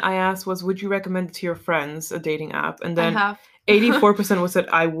one I asked was, would you recommend it to your friends, a dating app? And then 84% said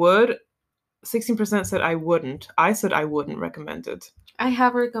I would, 16% said I wouldn't. I said I wouldn't recommend it. I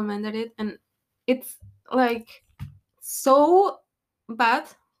have recommended it, and it's like so bad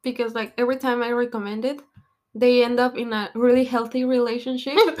because like every time I recommend it, they end up in a really healthy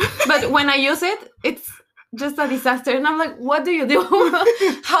relationship. But when I use it, it's just a disaster. And I'm like, what do you do?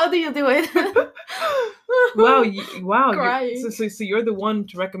 How do you do it? Wow. Crying. So you're the one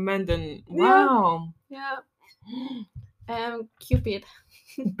to recommend, and wow. Yeah. Cupid.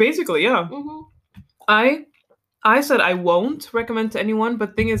 Basically, yeah. Mm-hmm. I said I won't recommend to anyone, but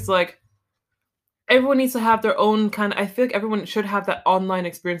the thing is, like, everyone needs to have their own kind of, I feel like everyone should have that online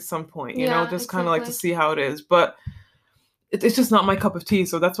experience at some point, you know, just kind of like to see how it is. But it's just not my cup of tea.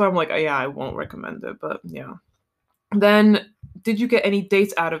 So that's why I'm like, yeah, I won't recommend it. But yeah. Then, did you get any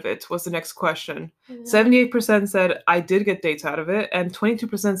dates out of it? Was the next question. Yeah. 78% said I did get dates out of it, and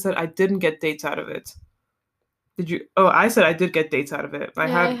 22% said I didn't get dates out of it. Did you? Oh, I said I did get dates out of it. I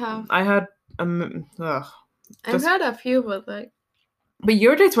had. I've had a few, but like. But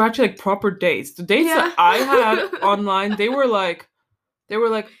your dates were actually like proper dates. The dates that I had online, they were like,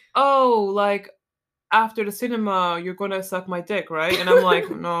 oh, like after the cinema, you're gonna suck my dick, right? And I'm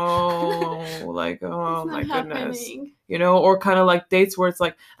like, no, like, oh my goodness, you know, or kind of like dates where it's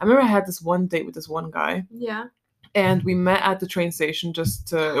like, I remember I had this one date with this one guy. Yeah. And we met at the train station just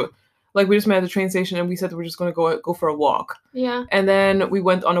to. Like, we just met at the train station and we said we're just going to go for a walk. Yeah. And then we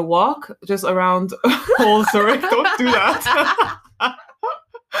went on a walk just around... Oh, sorry, don't do that.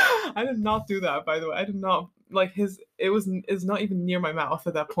 I did not do that, by the way. I did not like it's not even near my mouth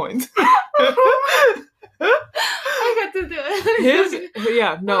at that point. I got to do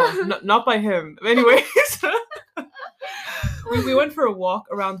it. Not by him. Anyways, we went for a walk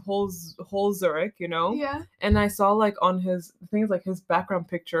around whole Zurich, you know? Yeah. And I saw like on his background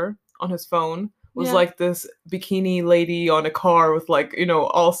picture on his phone was Yeah. like this bikini lady on a car with like, you know,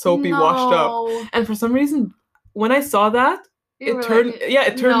 all soapy washed up. And for some reason, when I saw that, it turned me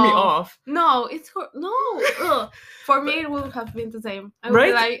off. No, no. Ugh. For me, it would have been the same. I would Right?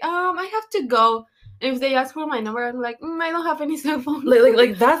 be like, I have to go. And if they ask for my number, I'm like, I don't have any cell phone.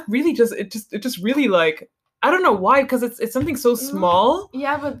 Like that really just really like, I don't know why, because it's something so small.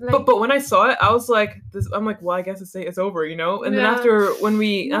 Yeah, but like, but when I saw it, I was like, I'm like, well, I guess it's over, you know. And then after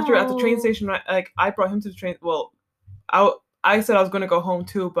at the train station, I brought him to the train. Well, I said I was going to go home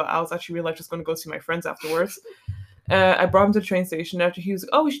too, but I was actually realized just going to go see my friends afterwards. I brought him to the train station. After he was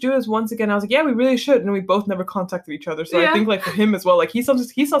like, oh, we should do this once again. I was like, yeah, we really should. And we both never contacted each other. So I think like for him as well, like he saw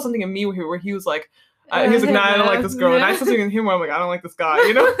something in me where he was like, he was like, nah, I don't like this girl. And I saw something in him where I'm like, I don't like this guy,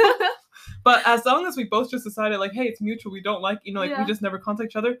 you know. But as long as we both just decided like, hey, it's mutual, we don't like, you know, like we just never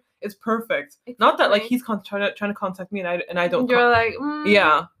contact each other, it's perfect. Exactly. Not that like he's trying to contact me and I don't. You're like,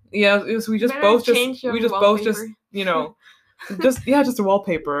 yeah. So we just both just you know, just a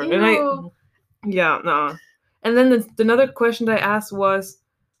wallpaper. Ew. And And then another question that I asked was,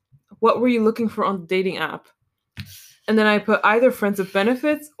 what were you looking for on the dating app? And then I put either friends with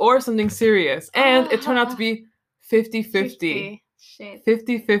benefits or something serious. And it turned out to be 50-50. Shit.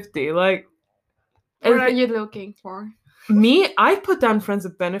 50-50. Like, what are you looking for? Me, I put down friends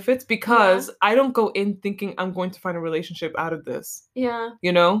with benefits because I don't go in thinking I'm going to find a relationship out of this. Yeah.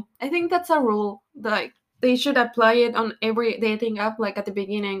 You know? I think that's a rule. Like, they should apply it on every dating app. Like, at the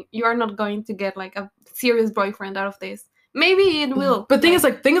beginning, you are not going to get like a serious boyfriend out of this. Maybe it will. But thing is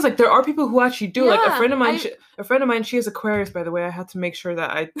like there are people who actually do. Like a friend of mine, she is Aquarius, by the way. I had to make sure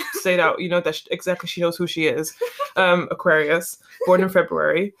that I say that, you know, that she knows who she is. Aquarius, born in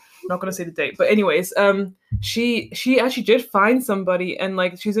February. I'm not gonna say the date, but anyways, she actually did find somebody, and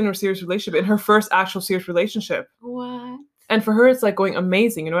like she's in a serious relationship, in her first actual serious relationship. What? And for her, it's like going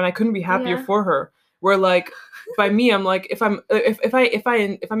amazing, you know. And I couldn't be happier for her. Where like, by me, I'm like, if I'm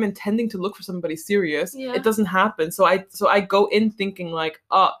intending to look for somebody serious, it doesn't happen. So I go in thinking like,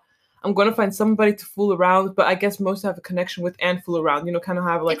 I'm gonna find somebody to fool around, but I guess most have a connection with and fool around, you know, kind of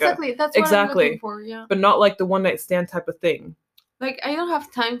have like that's what I'm looking for, yeah. But not like the one night stand type of thing. Like, I don't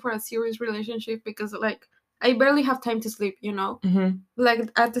have time for a serious relationship because like I barely have time to sleep, you know. Mm-hmm. Like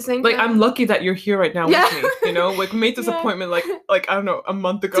at the same time, like I'm lucky that you're here right now with me, you know. Like we made this appointment like I don't know, a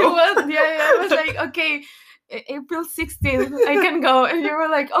month ago. I was like, okay, April 16th, I can go, and you were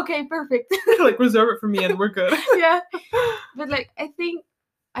like, okay, perfect. Like reserve it for me, and we're good. Yeah, but like I think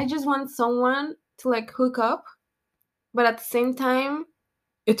I just want someone to like hook up, but at the same time,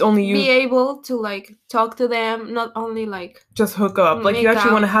 it's only you be able to like talk to them, not only like just hook up. Like you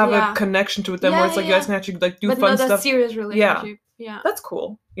actually want to have a connection to them, where it's like you guys can actually like do but fun not stuff. A serious relationship. Yeah, that's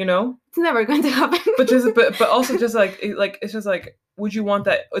cool. You know, it's never going to happen. but also just like it's just like, would you want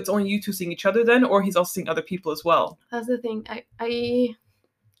that it's only you two seeing each other then, or he's also seeing other people as well? That's the thing.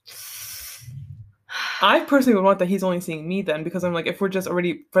 I personally would want that he's only seeing me then, because I'm like, if we're just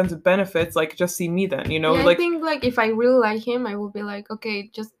already friends with benefits, like just see me then, you know? Yeah, like, I think like if I really like him, I will be like, okay,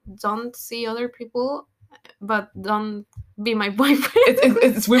 just don't see other people, but don't be my boyfriend.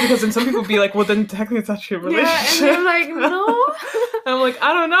 It's weird because then some people be like, well, then technically it's actually a relationship. Yeah, and they're like, no. And I'm like,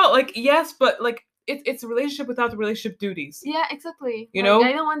 I don't know. Like, yes, but like it's a relationship without the relationship duties. Yeah, exactly. You know,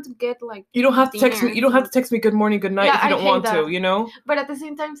 I don't want to get like. You don't have to text me. You don't have to text me good morning, good night if you don't want to. You know. But at the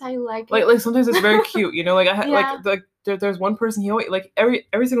same time, I like it. Like sometimes it's very cute. You know, like there's one person, he always like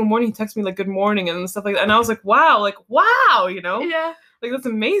every single morning he texts me like good morning and stuff like that, and I was like, wow, you know. Yeah. Like that's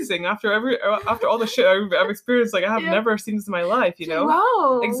amazing. After all the shit I've experienced, like I have never seen this in my life, you know.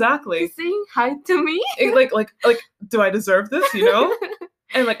 Wow. Exactly. He's saying hi to me. Like, do I deserve this? You know.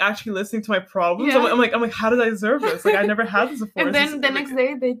 And like actually listening to my problems, I'm like, how did I deserve this? Like I never had this before. And then the next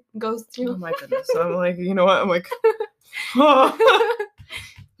day they ghost you. Oh my goodness! So I'm like, you know what? I'm like, oh.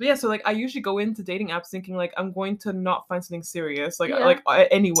 But yeah. So like, I usually go into dating apps thinking like I'm going to not find something serious. Like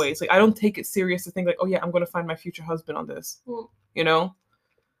anyways, like I don't take it serious to think like, oh yeah, I'm going to find my future husband on this. You know.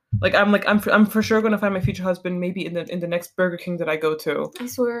 Like I'm for sure gonna find my future husband maybe in the next Burger King that I go to. I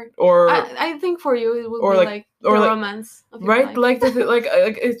swear. Or I think for you it will be like the romance of your life. Like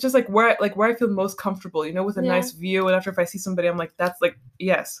it's just like where I feel most comfortable, you know, with a nice view. And after if I see somebody, I'm like, that's like,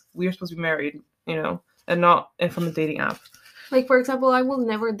 yes, we are supposed to be married, you know, and from a dating app. Like for example, I will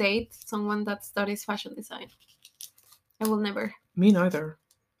never date someone that studies fashion design. I will never. Me neither.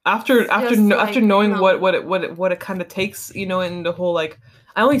 after just like, knowing no. what it kind of takes, you know, in the whole like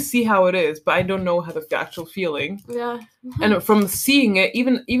I only see how it is, but I don't know how the actual feeling. Yeah. And from seeing it,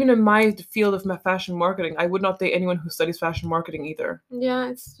 even in my field of fashion marketing, I would not date anyone who studies fashion marketing either. Yeah,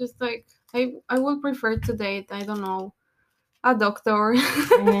 it's just like I would prefer to date, I don't know, a doctor,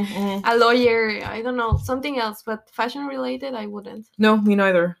 a lawyer, I don't know, something else, but fashion related, I wouldn't. No, me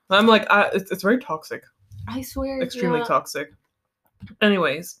neither. I'm like, it's very toxic. I swear. Extremely Yeah. toxic.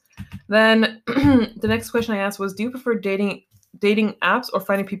 Anyways, then the next question I asked was, do you prefer dating apps or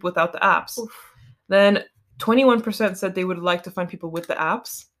finding people without the apps? Oof. Then 21% said they would like to find people with the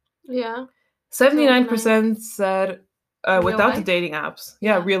apps. Yeah. 79% said without the life? dating apps.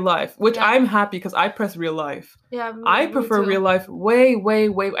 Yeah, Yeah. real life. Which Yeah. I'm happy because I press real life. Yeah. I me prefer too. real life way, way,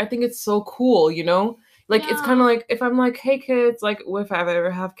 way. I think it's so cool, you know? Like, it's kind of Yeah. like, if I'm like, hey kids, like, if I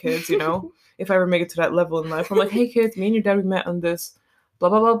ever have kids, you know? If I ever make it to that level in life, I'm like, hey kids, me and your dad, we met on this, blah,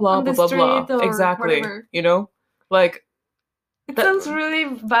 blah, blah, blah, On blah, the blah, blah. street or Exactly. whatever. You know? Like, It that- sounds really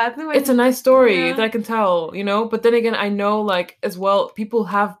bad. it's a nice story Yeah. that I can tell, you know? But then again, I know, like, as well, people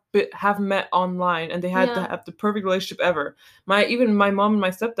have met online and they had to Yeah. have the perfect relationship ever. Even my mom and my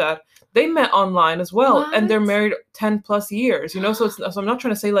stepdad, they met online as well, and they're What? married 10 plus years, you know? So I'm not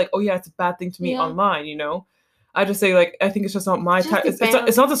trying to say, like, oh yeah, it's a bad thing to meet Yeah. online, you know? I just say, like, I think it's just not my Just type. It's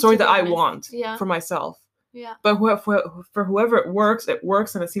depends, not the story to that be I honest. want Yeah. for myself. Yeah. But for whoever it works,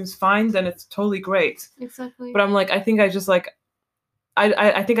 and it seems fine, then it's totally great. Exactly. But I'm like, I think I just like,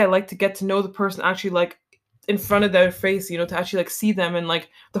 I think I like to get to know the person actually, like, in front of their face, you know, to actually like see them and like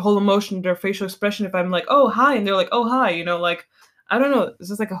the whole emotion, their facial expression. If I'm like, oh hi, and they're like, oh hi, you know, like, I don't know, it's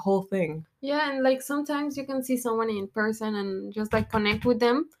just like a whole thing. Yeah, and like sometimes you can see someone in person and just like connect with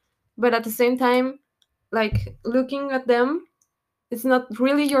them, but at the same time, like looking at them, it's not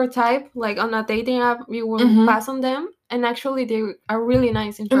really your type. Like on a dating app, you will Mhm. pass on them, and actually they are really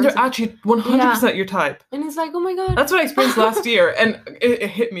nice in And person. they're actually 100% your type. And it's like, oh my god. That's what I experienced last year, and it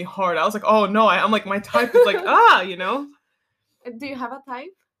hit me hard. I was like, oh no, I'm like, my type is like, you know? Do you have a type?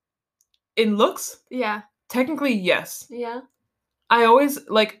 In looks, Yeah. technically, yes. Yeah. I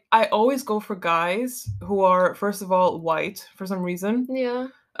always go for guys who are, first of all, white for some reason. Yeah.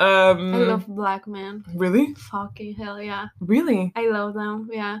 I I love black men. Really? Fucking hell yeah. Really? I love them.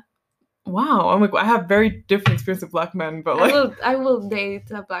 Yeah. Wow. I'm like, I have very different experience with black men, but like, I will date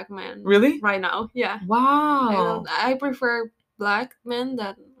a black man. Really? Right now. Yeah. Wow. I prefer black men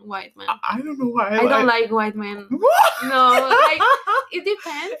than white men. I don't know why. I don't like white men. What? No, like it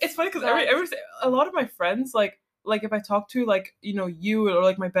depends. It's funny because but- a lot of my friends, like if I talk to, like, you know, you or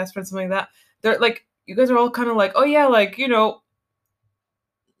like my best friend, something like that, they're like, you guys are all kind of like, oh yeah, like, you know,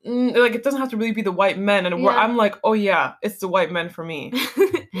 like it doesn't have to really be the white men, and where Yeah. I'm like, oh yeah, it's the white men for me.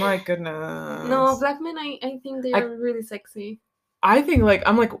 My goodness. No, black men. I think they I- are really sexy. I think like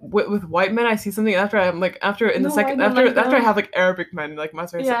I'm like with white men, I see something after I'm like after in the No, second I don't after like after I them. have like Arabic men, like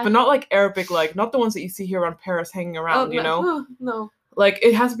Masri, Yeah. but not like Arabic, like not the ones that you see here around Paris hanging around, you know. No. Like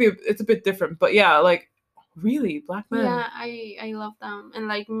it has to be it's a bit different, but yeah, like really black men. Yeah, I love them, and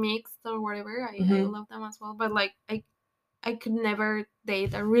like mixed or whatever. I Mhm. love them as well. But like I could never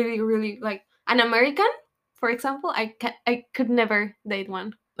date a really like an American, for example. I could never date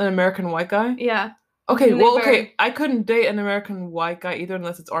one. An American white guy. Yeah. Okay, well, Never. okay, I couldn't date an American white guy either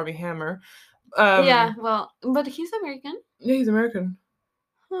unless it's Armie Hammer. Yeah. Well, but he's American. Yeah, he's American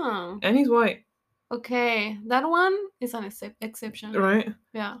Huh. and he's white, Okay, that one is an exception. right?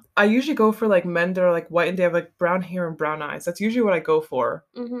 Yeah. I usually go for like men that are like white and they have like brown hair and brown eyes. That's usually what I go for.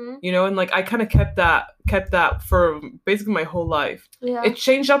 Mm-hmm. You know, and like I kind of kept that for basically my whole life. Yeah. It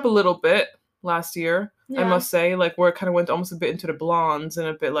changed up a little bit last year, I Yeah. must say, like where it kind of went almost a bit into the blondes and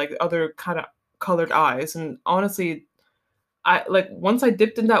a bit like other kind of colored eyes. And honestly, I like once I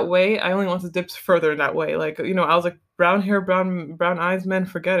dipped in that way, I only want to dip further in that way. Like, you know, I was like brown hair, brown eyes, men,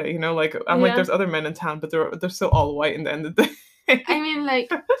 forget it. You know, like I'm like Yeah. there's other men in town, but they're still all white in the end of the day. I mean,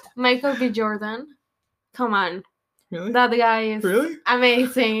 like Michael B. Jordan. Come on, Really? that guy is Really?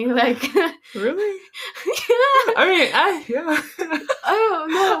 amazing. Like, Really? yeah. I mean, yeah. Oh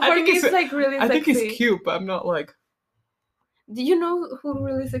no, I for think me he's- it's like really I sexy. think he's cute, but I'm not like. Do you know who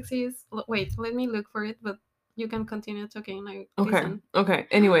really sexy is? Wait, let me look for it. But you can continue talking. Like, Okay. listen. Okay.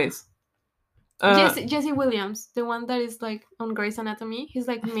 Anyways. Jesse Williams, the one that is like on Grey's Anatomy. He's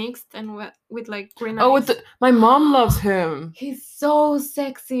like mixed and with like green eyes. Oh, my mom loves him. He's so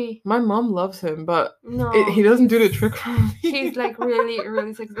sexy. My mom loves him, but No, he doesn't do the trick for me. He's like really,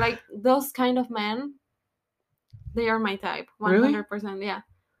 really sexy. Like those kind of men, they are my type. Really? 100%. Yeah.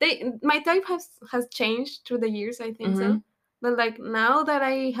 My type has changed through the years. I think so. Mhm. But like now that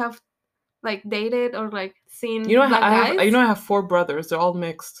I have like dated or like seen You know, black guys? I have 4 brothers. They're all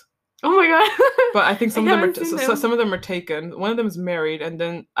mixed. Oh my god! But I think some of them haven't seen them. some of them are taken. One of them is married, and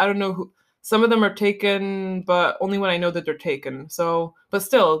then I don't know who. Some of them are taken, but only when I know that they're taken. So, but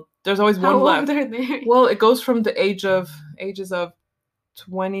still, there's always How one old left. are they? Well, it goes from the ages of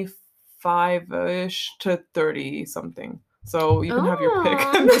 25-ish to 30 something. So you can have your pick.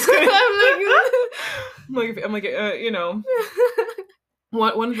 I'm just kidding. I'm like, you know,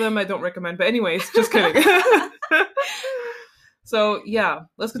 one of them I don't recommend. But anyways, just kidding. So yeah,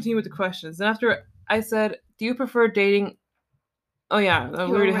 let's continue with the questions. And after I said, do you prefer dating? Oh yeah, we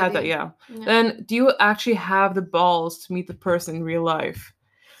already had that. Yeah. Then, do you actually have the balls to meet the person in real life?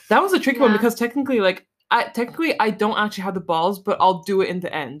 That was a tricky one because technically, like, I don't actually have the balls, but I'll do it in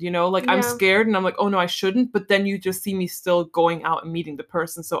the end. You know, like I'm scared and I'm like, oh no, I shouldn't. But then you just see me still going out and meeting the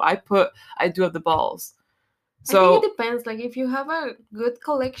person. So I do have the balls. So I think it depends. Like if you have a good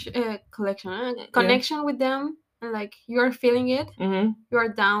connection with them, and like you're feeling it, you're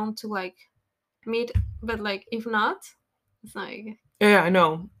down to like meet. But like if not, it's like yeah, I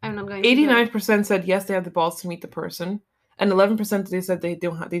know. I'm not going. 89% said yes, they have the balls to meet the person, and 11% they said they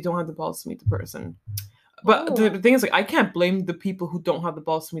don't have the balls to meet the person. But the thing is, like, I can't blame the people who don't have the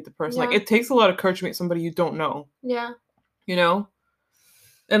balls to meet the person. Like, it takes a lot of courage to meet somebody you don't know. Yeah. You know?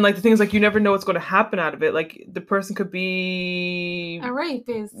 And, like, the thing is, like, you never know what's going to happen out of it. Like, the person could be... a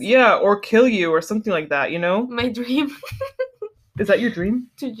rapist. Yeah, or kill you or something like that, you know? My dream. Is that your dream?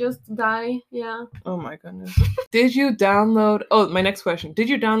 To just die, yeah. Oh, my goodness. Did you download... Oh, my next question. Did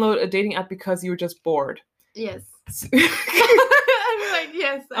you download a dating app because you were just bored? Yes. I'm like,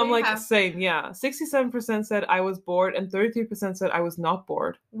 yes, I'm like, same, yeah. 67% said I was bored and 33% said I was not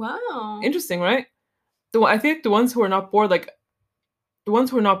bored. Wow. Interesting, right? I think the ones who are not bored,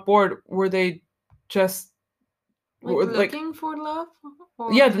 were they just looking for love?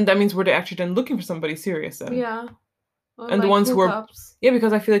 Or... Yeah, then that means were they actually then looking for somebody serious then? Yeah. Or and like the ones who are... Yeah,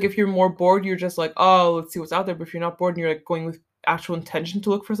 because I feel like if you're more bored, you're just like, oh, let's see what's out there. But if you're not bored and you're like going with actual intention to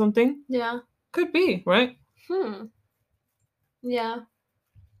look for something. Yeah. Could be, right? Yeah.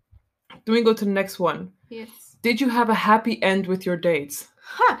 Then we go to the next one. Yes. Did you have a happy end with your dates?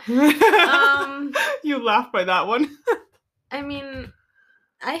 You laughed by that one. I mean,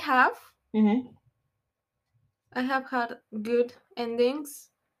 I have. I have had good endings,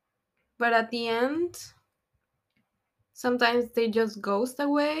 but at the end, sometimes they just ghost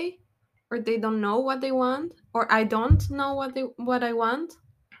away, or they don't know what they want, or I don't know what I want.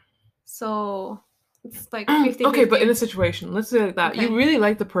 So it's like 50-50. Okay, but in a situation, let's say like that, you really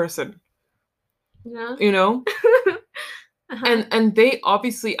like the person. Yeah. You know? And they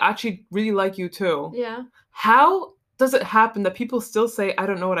obviously actually really like you too. Yeah. How does it happen that people still say, I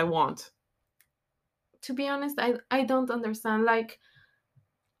don't know what I want? To be honest, I don't understand. Like,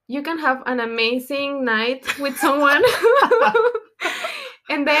 you can have an amazing night with someone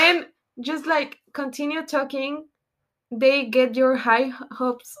and then just like continue talking, they get your high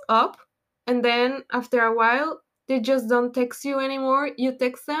hopes up, and then after a while they just don't text you anymore. You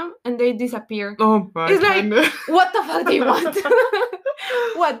text them and they disappear. Oh my goodness. Like, what the fuck do you want?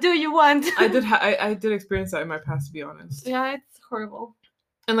 What do you want? I did experience that in my past, to be honest. Yeah, it's horrible.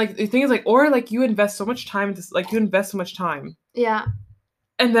 And like the thing is, like, or like you invest so much time into, like, you invest so much time. Yeah.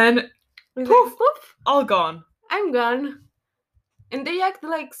 And then poof, all gone. I'm gone. And they act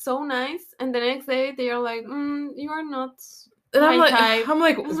like so nice, and the next day they are like, you are not. And I'm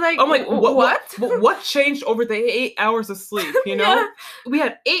like, what changed over the 8 hours of sleep? You know, yeah. We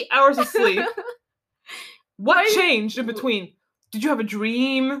had 8 hours of sleep. What changed in between? Did you have a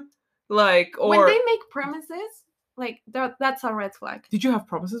dream? Like, or when they make promises, like that's a red flag. Did you have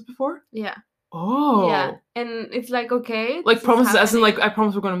promises before? Yeah. Oh. Yeah, and it's like, okay. Like promises, as in like I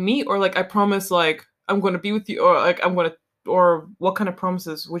promise we're gonna meet, or like I promise like I'm gonna be with you, or like I'm gonna, or what kind of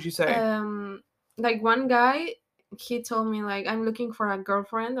promises would you say? Like one guy, he told me like, I'm looking for a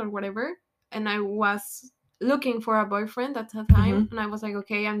girlfriend or whatever, and I was looking for a boyfriend at that time, and I was like,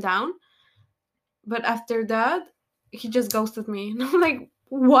 okay, I'm down. But after that, he just ghosted me, and I'm like,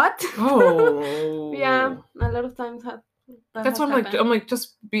 what? Oh. Yeah, a lot of times that's what I'm like,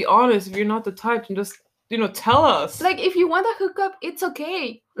 just be honest. If you're not the type, and just, you know, tell us. Like, if you want a hookup, it's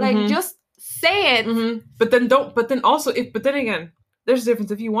okay. Like, just say it. But then again, there's a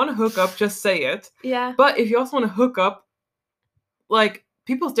difference. If you want to hook up, just say it. Yeah. But if you also want to hook up, like,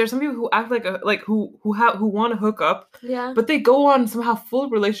 there's some people who act like who want to hook up. Yeah. But they go on somehow full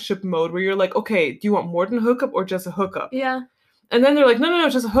relationship mode where you're like, okay, do you want more than a hookup or just a hookup? Yeah. And then they're like, no,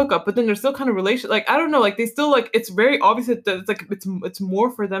 it's just a hookup. But then they're still kind of like, I don't know, like they still like, it's very obvious that it's like it's more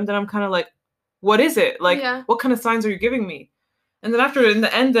for them. That I'm kind of like, what is it? Like, what kind of signs are you giving me? And then after, in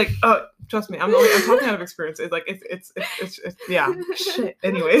the end, like, oh, trust me, I'm talking out of experience. It's like it's yeah, shit.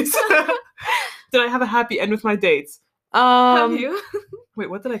 Anyways, did I have a happy end with my dates? Have you? Wait,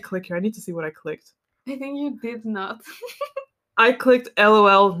 what did I click here? I need to see what I clicked. I think you did not. I clicked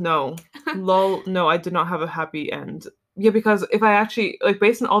LOL. No, lol. No, I did not have a happy end. Yeah, because if I actually like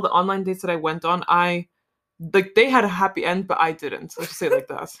based on all the online dates that I went on, they had a happy end, but I didn't. Let's just say it like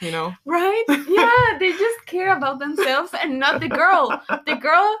that, you know? Right? Yeah, they just care about themselves and not the girl. The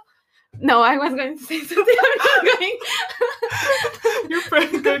girl. No, I was going to say something. I'm not going. You're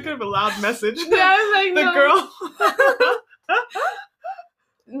pretty good. Kind of a loud message. Yeah, I was like, the no. girl.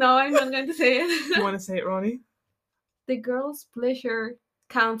 No, I'm not going to say it. You want to say it, Ronnie? The girl's pleasure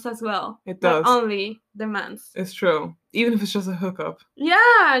counts as well. It does. But only the man's. It's true. Even if it's just a hookup.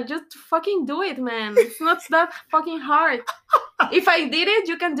 Yeah, just fucking do it, man. It's not that fucking hard. If I did it,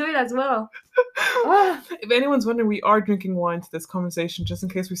 you can do it as well. If anyone's wondering, we are drinking wine to this conversation, just in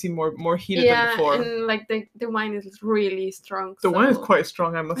case we seem more heated than before. Yeah, and like the wine is really strong. The wine is quite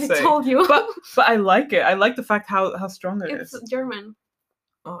strong, I must say. I told you. But I like it. I like the fact how strong it is. It's German.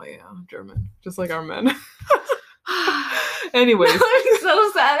 Oh yeah, German. Just like our men. Anyways. I'm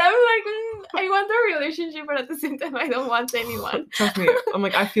so sad. I'm like, I want a relationship, but at the same time, I don't want anyone. Trust me. I'm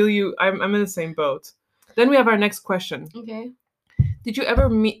like, I feel you. I'm in the same boat. Then we have our next question. Okay. Did you ever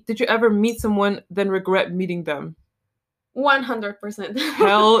meet someone then regret meeting them? 100%.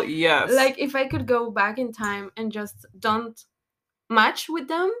 Hell yes. Like if I could go back in time and just don't match with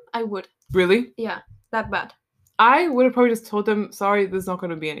them, I would. Really? Yeah, that bad. I would have probably just told them, sorry, there's not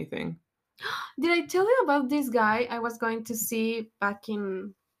going to be anything. Did I tell you about this guy I was going to see back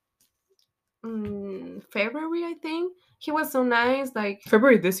in February, I think? He was so nice, like...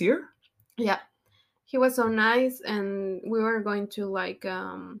 February this year? Yeah. He was so nice, and we were going to, like,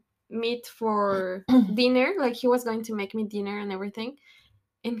 meet for dinner. Like, he was going to make me dinner and everything.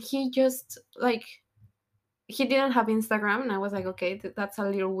 And he just, like... He didn't have Instagram, and I was like, okay, that's a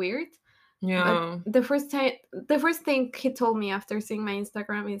little weird. Yeah. But the first thing he told me after seeing my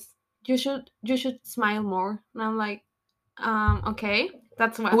Instagram is, you should smile more. And I'm like, okay,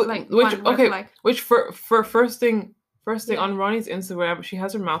 that's what which for first thing on Ronnie's Instagram, she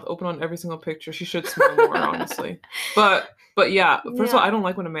has her mouth open on every single picture. She should smile more, honestly. But yeah, first of all, I don't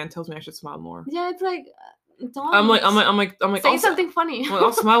like when a man tells me I should smile more. Yeah, it's like, don't. I'm like say something funny. Well,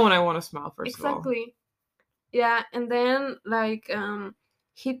 I'll smile when I want to smile. First of all. Exactly. Yeah, and then like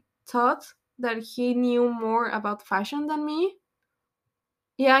he thought that he knew more about fashion than me.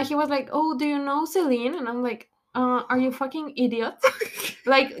 Yeah, he was like, oh, do you know Celine? And I'm like, are you fucking idiot?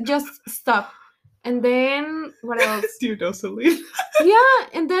 Like, just stop. And then, what else? Do you know Celine? Yeah,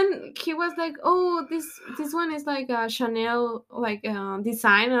 and then he was like, oh, this one is like a Chanel, like,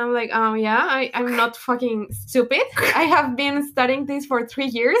 design. And I'm like, yeah, I'm not fucking stupid. I have been studying this for 3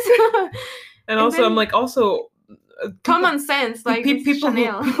 years. And also, then, I'm like, also... common sense, like people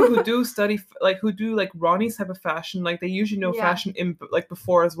who do study, like who do like Ronnie's type of fashion, like they usually know fashion in like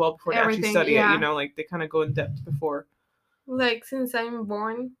before as well, before they actually study it. You know, like they kind of go in depth before. Like since I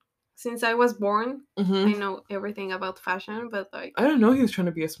was born, I know everything about fashion. But like I don't know, he was trying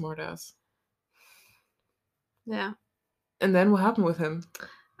to be a smartass. Yeah. And then what happened with him?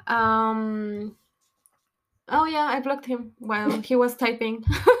 Oh yeah, I blocked him while he was typing.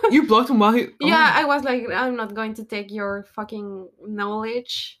 You blocked him while he... Oh. Yeah, I was like, I'm not going to take your fucking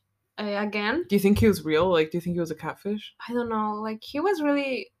knowledge again. Do you think he was real? Like, do you think he was a catfish? I don't know. Like, he was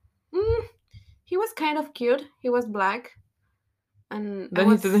really... he was kind of cute. He was black. And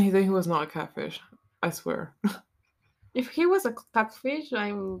then he was not a catfish. I swear. If he was a catfish,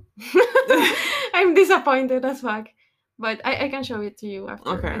 I'm I'm disappointed as fuck. But I can show it to you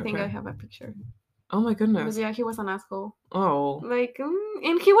after. Okay, I think I have a picture. Oh my goodness. But yeah, he was an asshole. Oh. Like,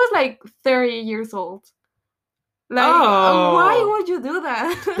 and he was like 30 years old. Like, why would you do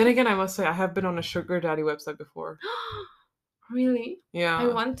that? Then again, I must say, I have been on a sugar daddy website before. Really? Yeah. I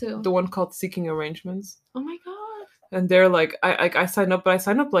want to. The one called Seeking Arrangements. Oh my god. And they're like, I signed up, but I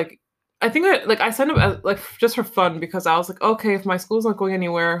signed up like, I signed up as, like just for fun because I was like, okay, if my school's not going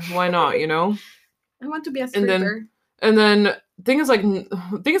anywhere, why not, you know? I want to be a stripper. And then thing is like it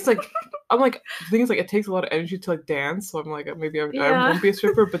takes a lot of energy to like dance, so I'm like maybe I won't be a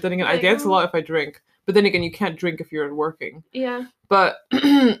stripper. But then again, I dance a lot if I drink. But then again, you can't drink if you're working. Yeah. But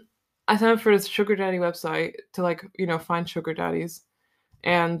I signed up for this sugar daddy website to like find sugar daddies,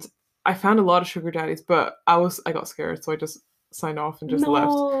 and I found a lot of sugar daddies, but I got scared, so I just signed off and just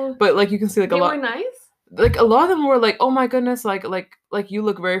left. But like you can see like they a lot. They were nice. like a lot of them were like, oh my goodness, like you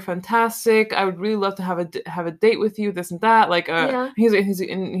look very fantastic. I would really love to have a date with you, this and that. Like Yeah. he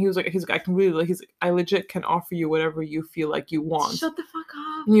was like I can really, he's like, I legit can offer you whatever you feel like you want. Shut the fuck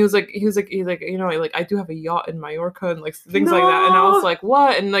up. And he was like, you know, like I do have a yacht in Mallorca and like things like that. And I was like,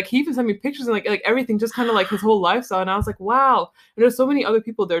 what? And like he even sent me pictures and like everything, just kind of like his whole lifestyle. And I was like, wow. And there's so many other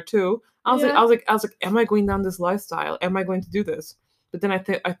people there too. I was like, am I going down this lifestyle? Am I going to do this? But then I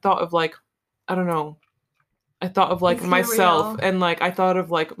thought of like, I don't know. I thought of like myself and like I thought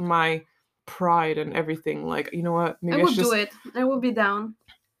of like my pride and everything. Like, you know what? Maybe I would do it. I would be down.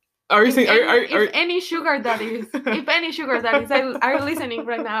 Are you saying? If any sugar daddies are listening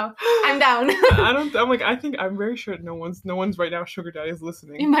right now, I'm down. I think I'm very sure no one's right now sugar daddies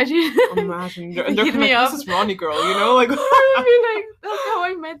listening. Imagine. They're hit me up. This is Ronnie girl, you know, like. Like that's how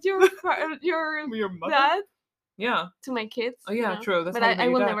I met your mother? dad. Yeah. To my kids. Oh yeah, true. That's but I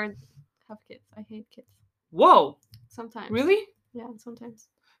will never have kids. I hate kids. Whoa. Sometimes. Really? Yeah, sometimes.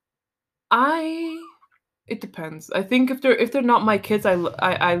 It depends. I think if they're not my kids, I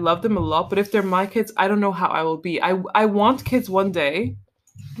love them a lot. But if they're my kids, I don't know how I will be. I want kids one day.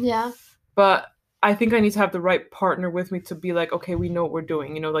 Yeah. But I think I need to have the right partner with me to be like, okay, we know what we're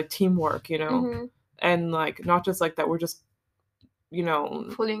doing. You know, like teamwork. You know, and like not just like that. We're just, you know,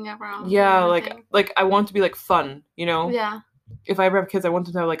 fooling around. Yeah, like I want to be like fun. You know. Yeah. If I ever have kids, I want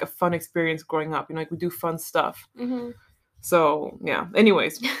them to have like a fun experience growing up. You know, like we do fun stuff. So yeah.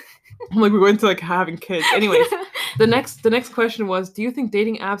 Anyways. Like we're going to like having kids. Anyways, the next question was, do you think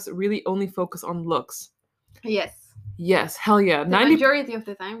dating apps really only focus on looks? Yes, hell yeah. The majority of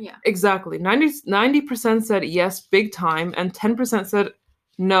the time, yeah. Exactly. 90% said yes, big time, and 10% said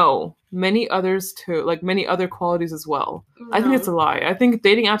no. Many others too, like many other qualities as well. No. I think it's a lie. I think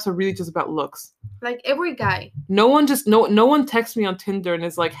dating apps are really just about looks. Like every guy. No one texts me on Tinder and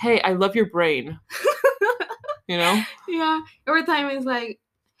is like, "Hey, I love your brain." You know? Yeah. Every time it's like,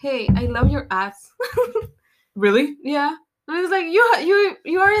 hey, I love your ass. Really? Yeah. And it's like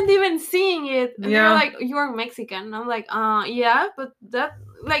you aren't even seeing it. And they're like, you are Mexican. I'm like, yeah, but that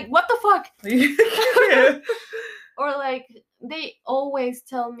like what the fuck? Yeah. Or like they always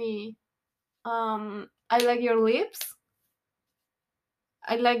tell me, I like your lips.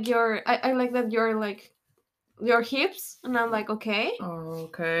 I like that you're like your hips. And I'm like, okay. Oh,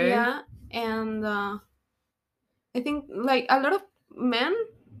 okay. Yeah. And I think like a lot of men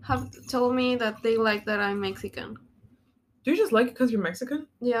have told me that they like that I'm Mexican. Do you just like it because you're Mexican?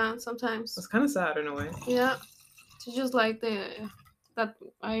 Yeah, sometimes. That's kind of sad in a way. Yeah, it's just like that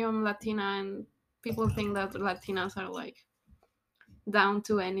I am Latina and people think that Latinas are like down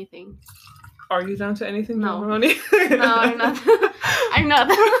to anything. Are you down to anything? No, Ronnie? No, I'm not. I'm not.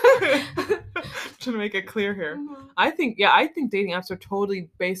 Trying to make it clear here. I think dating apps are totally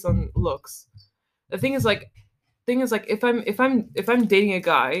based on looks. The thing is like if I'm dating a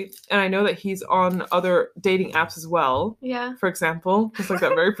guy and I know that he's on other dating apps as well. Yeah. For example, just like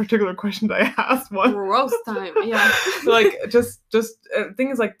that very particular question that I asked one. Roast time. Yeah. Like just thing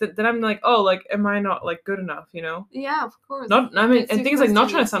is like that I'm like, oh, like am I not like good enough, you know? Yeah, of course. And things like not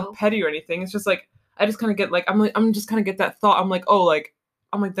trying to sound petty or anything. It's just like I just kind of get like I'm just kind of get that thought. I'm like, oh, like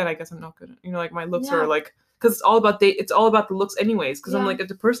then I guess I'm not good. You know, like my looks are like. Because it's all about the looks anyways. Because I'm like, if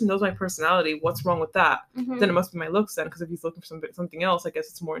the person knows my personality, what's wrong with that? Then it must be my looks then. Because if he's looking for something else, I guess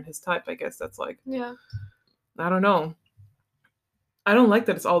it's more in his type. I guess that's like, yeah. I don't know. I don't like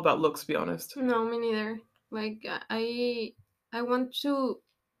that it's all about looks, to be honest. No, me neither. Like I want to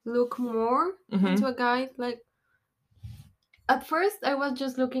look more into a guy. Like at first, I was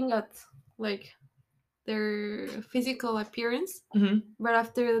just looking at like their physical appearance, but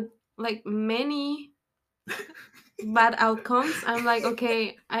after like many bad outcomes, I'm like,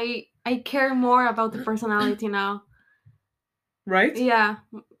 okay, I care more about the personality now. Right? Yeah,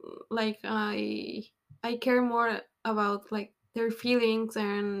 like I care more about like their feelings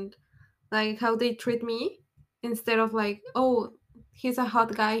and like how they treat me instead of like, oh, he's a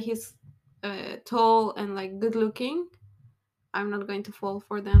hot guy, he's tall and like good looking. I'm not going to fall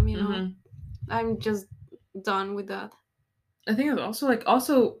for them, you know. I'm just done with that. I think it's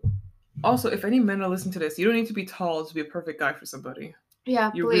also, if any men are listening to this, you don't need to be tall to be a perfect guy for somebody. Yeah,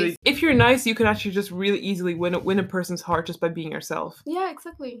 please. If you're nice, you can actually just really easily win a person's heart just by being yourself. Yeah,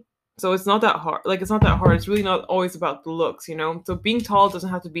 exactly. So it's not that hard. Like, it's not that hard. It's really not always about the looks, you know? So being tall doesn't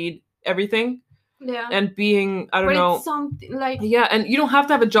have to be everything. Yeah. And being, I don't know. It's something like... Yeah, and you don't have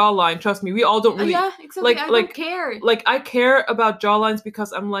to have a jawline, trust me. We all don't really... Yeah, exactly. I don't care. Like, I care about jawlines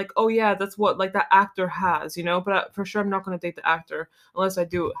because I'm like, oh yeah, that's what, like, that actor has, you know? But for sure I'm not going to date the actor unless I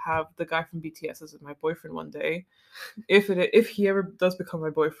do have the guy from BTS as my boyfriend one day. If he ever does become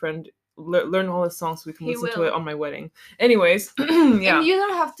my boyfriend, learn all his songs so we can He listen to will. it on my wedding. Anyways, yeah. And you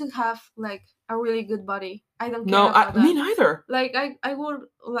don't have to have like a really good body. I don't care No, about me that. neither. Like I would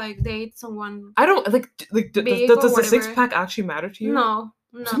like date someone. I don't like Big does or the whatever. 6-pack actually matter to you? No,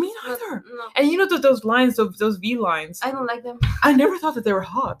 To me neither. No. And you know those lines, those V lines. I don't like them. I never thought that they were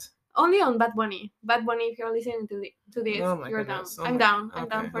hot. Only on Bad Bunny. Bad Bunny, if you're listening to this, Oh my you're goodness. down. Oh I'm my- down. I'm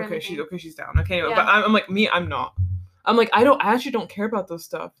down for Okay, anything. she's down. Okay, Yeah. but I'm like me, I'm not. I'm like I actually don't care about those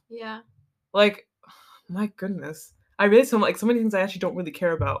stuff. Yeah. Like, my goodness. I really so many things I actually don't really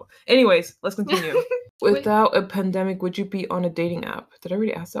care about. Anyways, let's continue. Without a pandemic, would you be on a dating app? Did I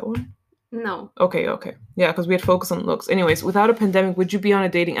already ask that one? No. Okay. Yeah, because we had focus on looks. Anyways, without a pandemic, would you be on a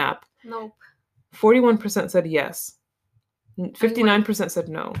dating app? Nope. 41% said yes. 59% said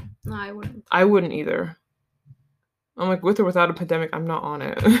no. No, I wouldn't. I wouldn't either. I'm like, with or without a pandemic, I'm not on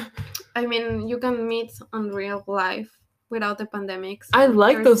it. I mean, you can meet on real life without the pandemics. I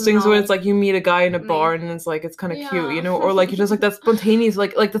like those things where it's like you meet a guy in a bar and it's like it's kind of cute, you know, or like you're just like that spontaneous,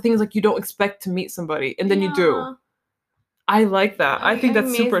 like the things like you don't expect to meet somebody and then you do. I like that. I think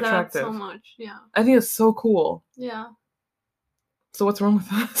that's super attractive. So much, yeah. I think it's so cool. Yeah. So what's wrong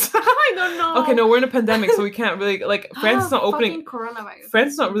with us? I don't know. Okay, no, we're in a pandemic, so we can't really like. France is not opening. Coronavirus.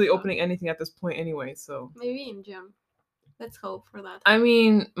 France is not really opening anything at this point, anyway. So maybe in June. Let's hope for that. I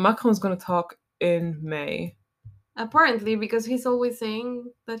mean, Macron's going to talk in May. Apparently, because he's always saying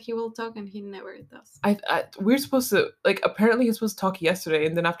that he will talk and he never does. We're supposed to like. Apparently, he's supposed to talk yesterday,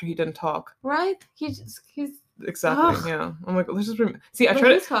 and then after he didn't talk. Right? He's exactly. Ugh. Yeah. I'm like, let's just see. I but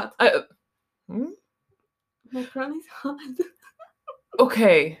tried. He's hot. Macron is hot.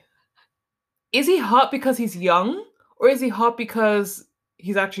 Okay. Is he hot because he's young, or is he hot because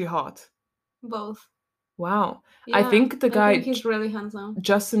he's actually hot? Both. Wow. Yeah, I think the guy. I think he's really handsome.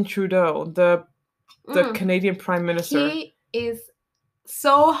 Justin Trudeau, the Canadian Prime Minister. He is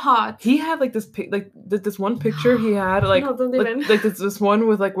so hot. He had like this one picture he had like no, don't even. like this one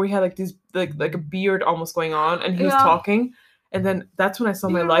with like where he had like these like a beard almost going on and he was talking, and then that's when I saw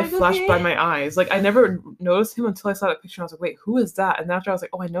my life flash by my eyes. Like I never noticed him until I saw that picture and I was like, wait, who is that? And then after I was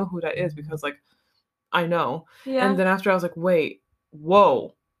like, oh, I know who that is because like I know. Yeah. And then after I was like, wait,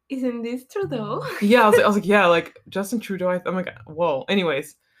 whoa. Isn't this Trudeau? Yeah, I was like, yeah, like Justin Trudeau. I'm like, whoa.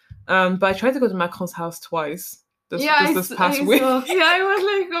 Anyways, but I tried to go to Macron's house twice. This past week. Yeah, I was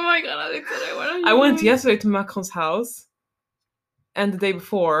like, oh my god, Alexandra, what are you I went doing? yesterday to Macron's house, and the day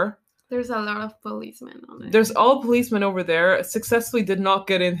before. There's a lot of policemen on it. There's all policemen over there. Successfully did not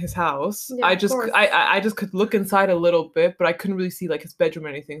get in his house. Yeah, I just could look inside a little bit, but I couldn't really see like his bedroom or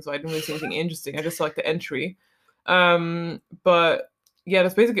anything, so I didn't really see anything interesting. I just saw like the entry. But yeah,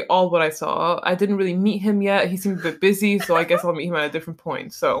 that's basically all what I saw. I didn't really meet him yet. He seemed a bit busy, so I guess I'll meet him at a different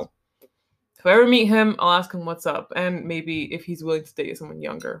point. So if I ever meet him, I'll ask him what's up, and maybe if he's willing to date someone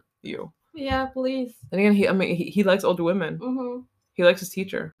younger. You. Yeah, please. And again, he likes older women. Mm-hmm. He likes his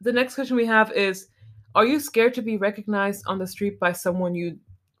teacher. The next question we have is, are you scared to be recognized on the street by someone you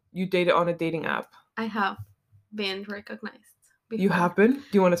dated on a dating app? I have been recognized before. You have been? Do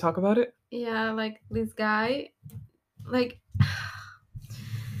you want to talk about it? Yeah, like this guy, like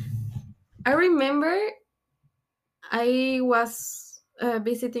I remember I was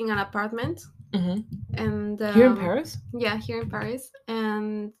visiting an apartment, and here in Paris. Yeah, here in Paris,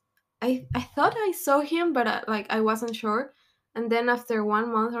 and I thought I saw him, but I wasn't sure. And then after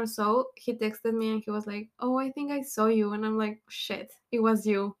 1 month or so, he texted me and he was like, "Oh, I think I saw you," and I'm like, "Shit, it was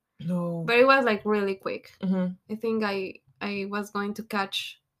you." No. But it was like really quick. Mm-hmm. I think I was going to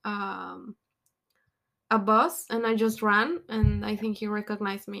catch a bus and I just ran, and I think he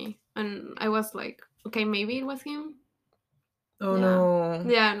recognized me, and I was like, okay, maybe it was him. Oh no.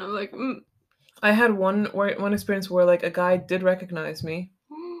 Yeah, no, like I had one experience where like a guy did recognize me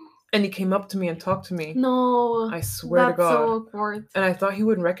and he came up to me and talked to me. No. I swear to God. That's so awkward. And I thought he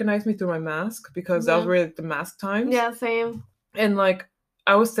wouldn't recognize me through my mask because that was really like, the mask times. Yeah, same. And like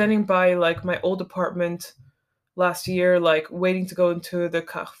I was standing by like my old apartment last year, like waiting to go into the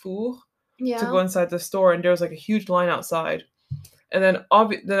Carrefour. Yeah. To go inside the store, and there was like a huge line outside, and then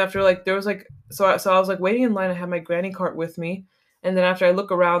after like there was like so I was like waiting in line. I had my granny cart with me, and then after I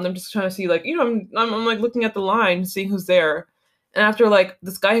look around, I'm just trying to see like I'm like looking at the line, seeing who's there, and after like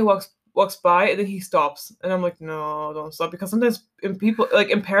this guy who walks by, and then he stops, and I'm like, no, don't stop, because sometimes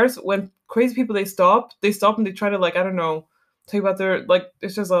in Paris when crazy people they stop and they try to like I don't know tell you about their like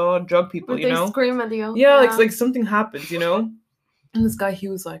it's just a lot of drug people, but they scream at you. Yeah, like something happens, and this guy he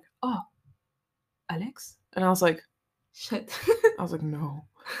was like, oh. Alex? And I was like, shit. I was like, no.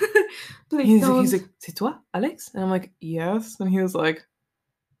 Please he's like, c'est toi, Alex? And I'm like, yes. And he was like,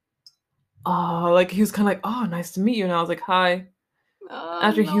 oh, like he was kind of like, oh, nice to meet you. And I was like, hi.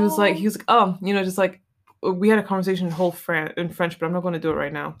 After he was like, oh, you know, just like, we had a conversation in French, but I'm not going to do it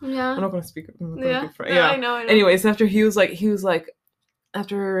right now. Yeah. I'm not going to speak. Yeah. Yeah. I know. Anyways, after he was like,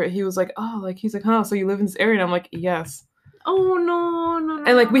 oh, like, he's like, huh, so you live in this area? And I'm like, yes. Oh, no.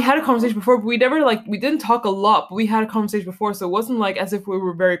 And, like, we had a conversation before, but we never, like, we didn't talk a lot, but we had a conversation before, so it wasn't, like, as if we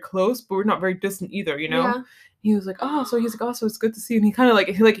were very close, but we're not very distant either, you know? Yeah. He was like, oh, so it's good to see you. And he kind of, like,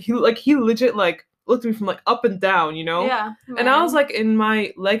 he legit, like, looked at me from, like, up and down, you know? Yeah. And I was, like, in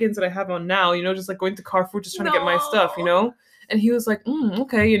my leggings that I have on now, you know, just, like, going to Carrefour, just trying to get my stuff, you know? And he was like,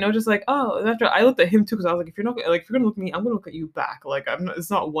 okay, you know, just like, oh. And after I looked at him too, because I was like, if you're gonna look at me, I'm gonna look at you back. Like,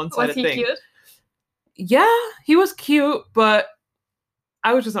 it's not a one-sided thing. Was he cute? Yeah, he was cute, but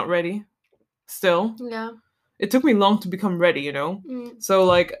I was just not ready. Still. Yeah. It took me long to become ready, you know. Mm. So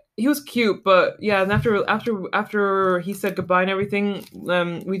like, he was cute, but yeah. And after he said goodbye and everything,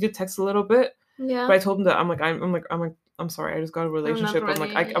 we did text a little bit. Yeah. But I told him that I'm sorry, I just got a relationship.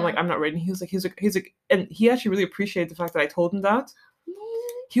 I'm not ready. And he was like, and he actually really appreciated the fact that I told him that.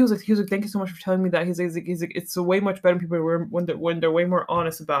 He was like, thank you so much for telling me that. He's like, it's way much better when they're way more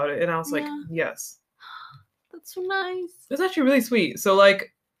honest about it. And I was like, yes. That's so nice. It's actually really sweet. So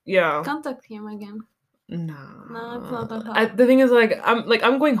like, yeah. Contact him again. No, it's not that hard. The thing is,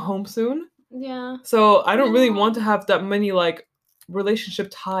 I'm going home soon. Yeah. So I don't really want to have that many like relationship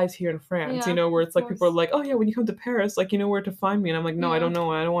ties here in France, you know, where it's like people are like, oh yeah, when you come to Paris, like, you know where to find me, and I'm like, no, I don't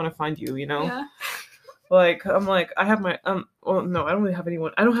know, I don't want to find you, you know. Yeah. Like, I'm like, I have my well, no, I don't really have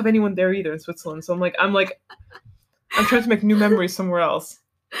anyone. I don't have anyone there either in Switzerland. So I'm trying to make new memories somewhere else.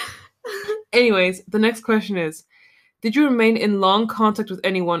 Anyways, the next question is, did you remain in long contact with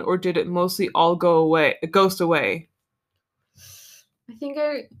anyone, or did it mostly all ghost away? I think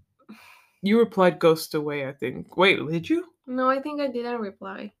You replied ghost away, I think. Wait, did you? No, I think I didn't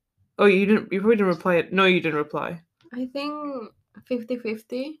reply. Oh, you didn't. You probably didn't reply it. No, you didn't reply. I think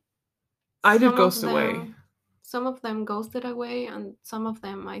 50-50. I did ghost away. Some of them ghosted away, and some of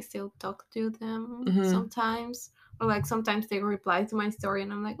them I still talk to them sometimes. Or like sometimes they reply to my story,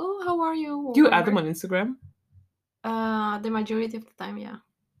 and I'm like, "Oh, how are you?" Do you add them on Instagram? The majority of the time, yeah.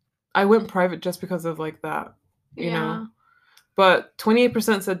 I went private just because of like that, you know. But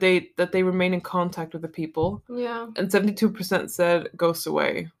 28% said that they remain in contact with the people. Yeah. And 72% said ghost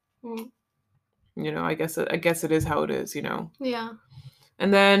away. Mm. You know, I guess it is how it is, you know. Yeah.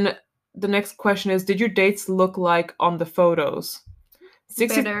 And then the next question is, did your dates look like on the photos?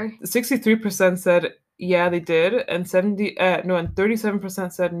 63% said yeah, they did, and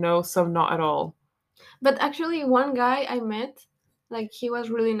 37% said no, some not at all. But actually, one guy I met, like, he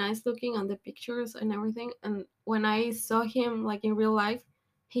was really nice looking on the pictures and everything, and when I saw him like in real life,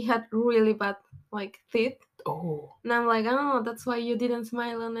 he had really bad like teeth. Oh. And I'm like, oh, that's why you didn't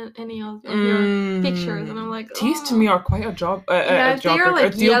smile on any of your pictures. And I'm like, teeth to me are quite a deal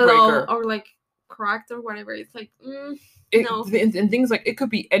like yellow breaker. Or like cracked or whatever. It's like, no. And things like, it could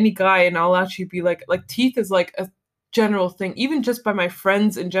be any guy, and I'll actually be like teeth is like a general thing, even just by my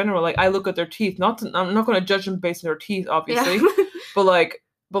friends in general. Like, I look at their teeth. I'm not going to judge them based on their teeth, obviously. Yeah.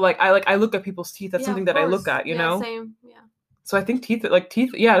 but I look at people's teeth. That's something that I look at, you know. Same. Yeah. So I think teeth.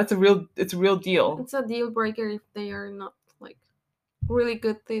 Yeah, it's a real deal. It's a deal breaker if they are not like really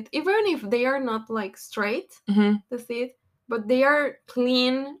good teeth, even if they are not like straight, the teeth, but they are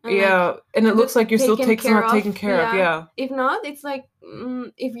clean. And, and it looks like you're still taken care of. Yeah. If not, it's like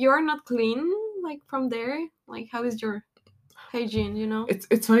if you're not clean, like from there, like how is your hygiene? You know.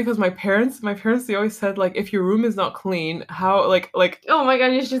 It's funny because my parents they always said, like, if your room is not clean, how like. Oh my god,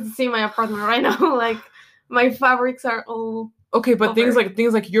 you should see my apartment right now. Like, my fabrics are all. Okay, but things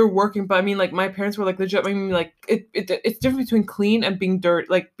like you're working, but I mean, like, my parents were like legit. I mean, like, it's different between clean and being dirt.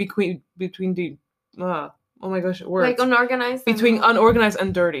 Like, between the oh my gosh, words. Like unorganized. Between unorganized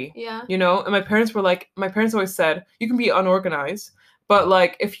and dirty. Yeah. You know, and my parents always said, you can be unorganized, but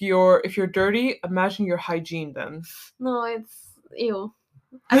like if you're dirty, imagine your hygiene then. No, it's ew.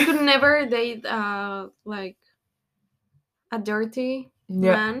 I could never date like a dirty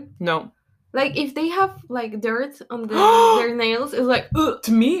man. No. Like, if they have like dirt on their nails, it's like, ugh.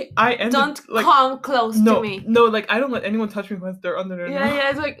 To me, don't come close to me. No, like, I don't let anyone touch me with dirt under their nails. Yeah,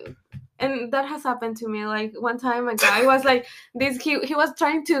 it's like, and that has happened to me. Like, one time a guy was like he was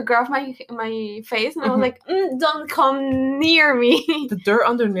trying to grab my face, and I was like, don't come near me. The dirt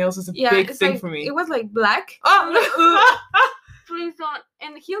under nails is a big thing for me. It was like black. Oh, please don't.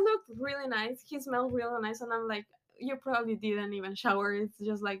 And he looked really nice. He smelled really nice, and I'm like, you probably didn't even shower. It's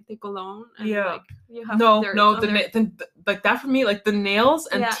just like the cologne. And like, you have dirt like that for me, like the nails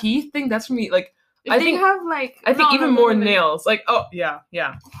and teeth thing. That's for me. Like, I think even more nails. Like, oh yeah.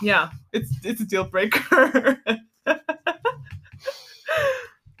 It's a deal breaker.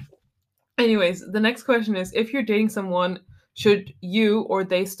 Anyways, the next question is, if you're dating someone, should you or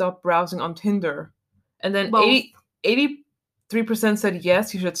they stop browsing on Tinder? And then Both. 83% said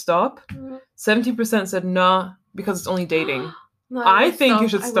yes, you should stop. 17% said nah, because it's only dating. No, I think you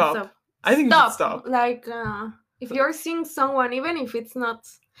should stop. I think you should stop. Like, if you're seeing someone, even if it's not,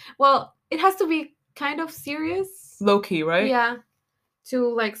 well, it has to be kind of serious. Low key, right? Yeah,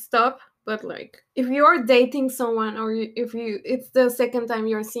 to like stop. But like, if you're dating someone, or if it's the second time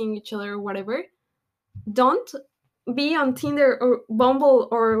you're seeing each other or whatever, don't be on Tinder or Bumble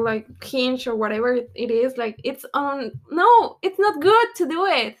or like Hinge or whatever it is. Like, it's on. No, it's not good to do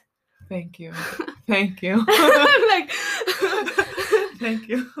it. Thank you. Thank you. Like, thank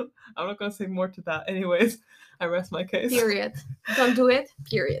you. I'm not gonna say more to that. Anyways, I rest my case. Period. Don't do it.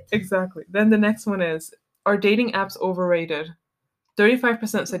 Period. Exactly. Then the next one is, are dating apps overrated?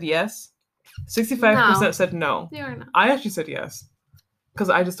 35% said yes. 65% said no. They are not. I actually said yes. Because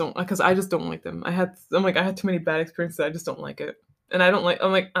I just don't like them. I had too many bad experiences. I just don't like it. And I'm like,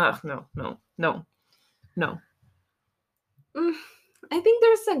 no. I think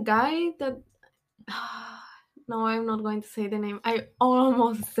there's a guy that no, I'm not going to say the name. I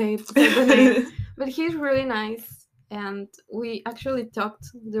almost said the name. But he's really nice. And we actually talked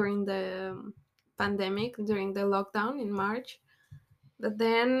during the pandemic, during the lockdown in March. But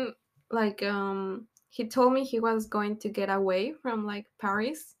then, like, he told me he was going to get away from, like,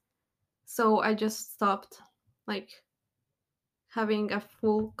 Paris. So I just stopped, like, having a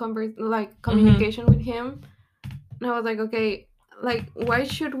full communication with him. And I was like, okay, like, why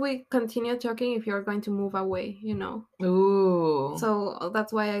should we continue talking if you're going to move away, you know? Ooh. So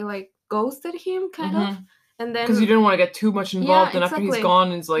that's why I, like, ghosted him, kind of. And then, because you didn't want to get too much involved, and after he's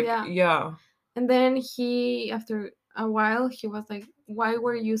gone, it's like, yeah. And then he, after a while, he was like, why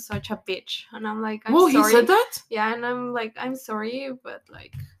were you such a bitch? And I'm like, I'm sorry. He said that? Yeah, and I'm like, I'm sorry, but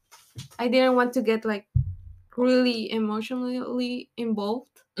like, I didn't want to get like really emotionally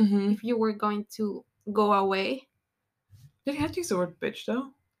involved if you were going to go away. Did he have to use the word bitch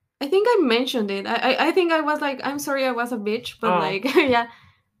though? I think I mentioned it. I think I was like, I'm sorry, I was a bitch, but like, yeah,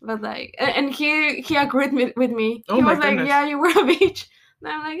 but like, and he agreed with me. Oh, he my was goodness. like, yeah, you were a bitch.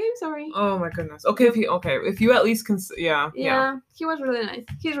 And I'm like, I'm sorry. Oh my goodness. Okay, if you at least yeah, he was really nice.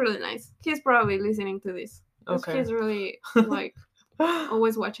 He's really nice. He's probably listening to this. Okay. He's really like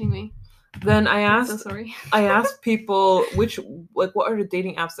always watching me. Then I asked. I'm so sorry. I asked people what are the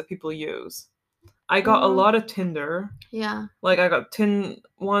dating apps that people use. I got a lot of Tinder. Yeah. Like I got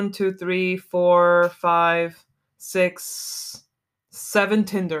 1, 2, 3, 4, 5, 6, 7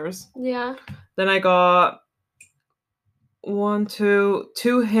 Tinders. Yeah. Then I got 2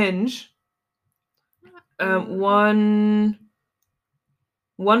 Hinge. One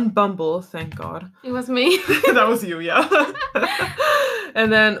Bumble, thank God. It was me. That was you, yeah. And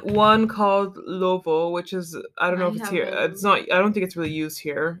then one called Lovo, which is, I don't know if it's here. It's not. I don't think it's really used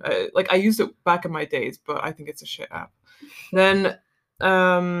here. I used it back in my days, but I think it's a shit app. Then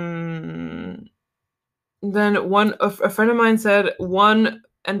a friend of mine said one,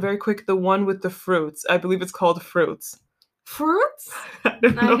 and very quick, the one with the fruits. I believe it's called Fruits. Fruits?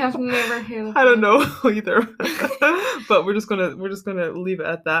 I have never heard of it. I don't know either. But we're just gonna leave it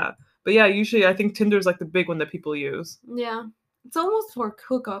at that. But yeah, usually I think Tinder's like the big one that people use. Yeah. It's almost for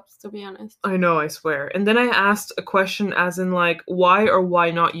hookups, to be honest. I know, I swear. And then I asked a question as in like, why or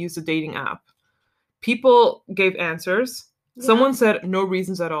why not use a dating app? People gave answers. Yeah. Someone said no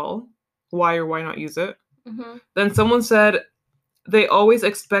reasons at all. Why or why not use it? Then someone said they always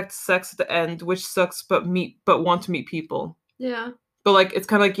expect sex at the end, which sucks, but want to meet people. Yeah. But like, it's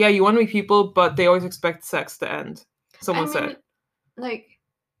kind of like, yeah, you want to meet people, but they always expect sex at the end. Someone said. Like,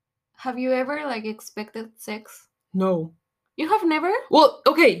 have you ever like expected sex? No. You have never? Well,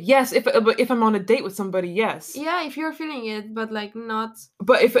 okay, yes. If I'm on a date with somebody, yes. Yeah, if you're feeling it, but like not.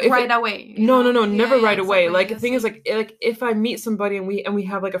 But if right away. No, never right away. Like the thing is, like if I meet somebody and we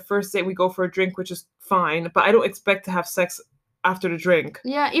have like a first date, we go for a drink, which is fine. But I don't expect to have sex after the drink.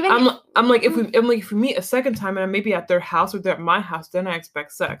 Yeah, even I'm like if we meet a second time and I'm maybe at their house or they're at my house, then I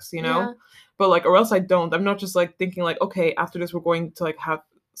expect sex, you know. Yeah. But like, or else I don't. I'm not just like thinking like, okay, after this we're going to like have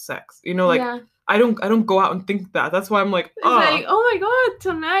sex, you know, like. Yeah. I don't go out and think that. That's why I'm like, oh. It's like, oh my god,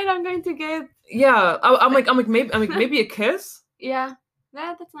 tonight I'm going to get. Yeah, I'm like maybe a kiss. Yeah,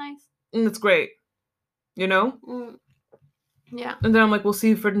 that's nice. And that's great, you know. Yeah. And then I'm like, we'll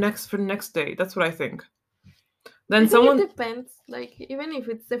see for the next date. That's what I think. Then I think it depends. Like even if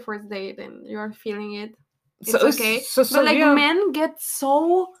it's the first date and you're feeling it, it's okay. But like men get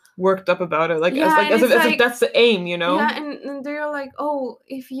so worked up about it, like as if that's the aim, you know. Yeah, and they're like, oh,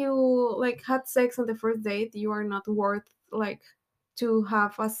 if you like had sex on the first date, you are not worth like to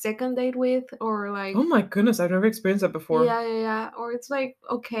have a second date with, or like Oh my goodness, I've never experienced that before. yeah, or it's like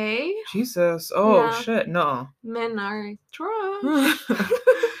okay, Jesus. Oh Yeah. shit, no. men are trash.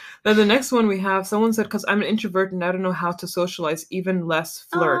 Then the next one we have, someone said, because I'm an introvert and I don't know how to socialize, even less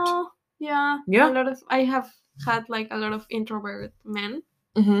flirt. Oh, yeah. Yeah? I have had like a lot of introvert men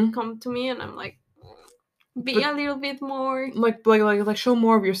Mm-hmm. come to me, and I'm like, be But- a little bit more. Like show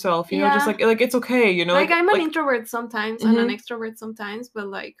more of yourself, you know, just Yeah. like it's okay, you know. Like I'm an introvert sometimes and an Mhm. extrovert sometimes, but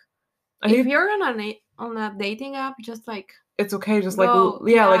like I if think you're on a dating app, just like it's okay, just go,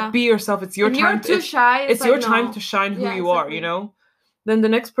 like yeah. like be yourself. It's your if time. you're too shy, It's like, your no. time to shine who Yeah, you are, exactly. you know. Then the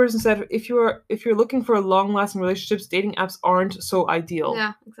next person said, if you're looking for long-lasting relationships, dating apps aren't so ideal.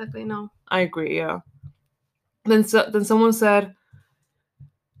 Yeah, exactly. No. I agree. Yeah. Then someone said,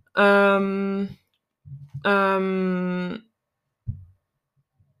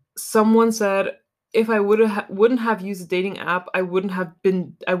 someone said, if I wouldn't have used a dating app, I wouldn't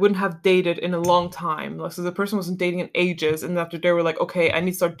have dated in a long time. So the person wasn't dating in ages, and after they were like, okay, I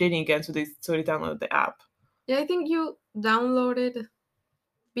need to start dating again, so they downloaded the app. Yeah, I think you downloaded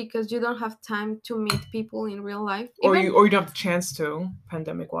because you don't have time to meet people in real life. Or you don't have the chance to,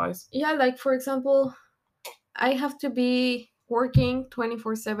 pandemic wise. Yeah, like for example, I have to be working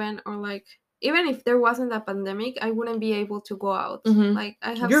 24/7, or like even if there wasn't a pandemic, I wouldn't be able to go out. Mhm. Like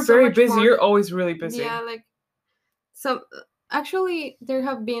I have You're so very much busy. more- You're always really busy. Yeah, like so actually there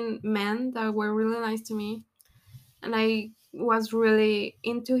have been men that were really nice to me, and I was really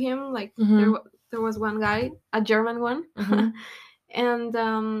into him. Like there was one guy, a German one, Mhm.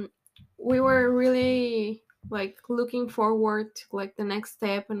 and we were really like looking forward to like the next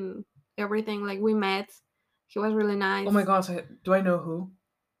step and everything. Like we met, he was really nice. Oh my gosh, do I know who?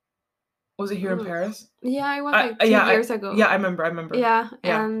 Was it here in Paris? Yeah, it was like 2 years ago. Yeah, I remember. Yeah.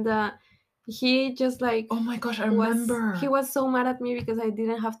 And he just like, oh my gosh, I remember. He was so mad at me because I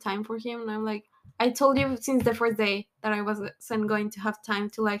didn't have time for him, and I'm like, I told you since the first day that I wasn't going to have time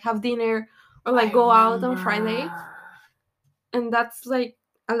to like have dinner or like go out on Friday. And that's like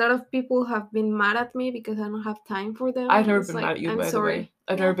a lot of people have been mad at me because I don't have time for them. I've never been mad at you, I'm by sorry. the way.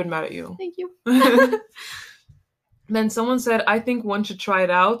 I've never been mad at you. Thank you. Then someone said, I think one should try it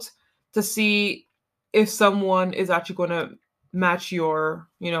out to see if someone is actually going to match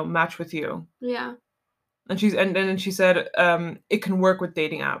match with you. Yeah. And then she said, it can work with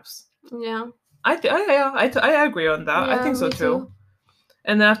dating apps. Yeah. I agree on that. Yeah, I think so me too.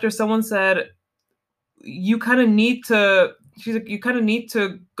 And then after someone said, you kind of need to. She's like, you kind of need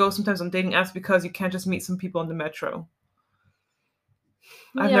to go sometimes on dating apps because you can't just meet some people on the metro.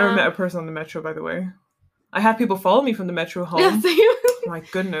 I've never met a person on the metro, by the way. I had people follow me from the metro home. Yeah, same. My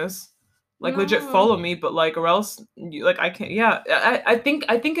goodness. Like legit follow me, but like, or else I can't. Yeah, I think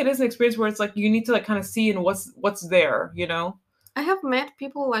it is an experience where it's like you need to like kind of see and what's there, you know. I have met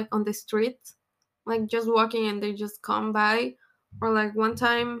people like on the street, like just walking, and they just come by, or like one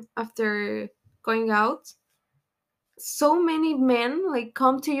time after going out, so many men like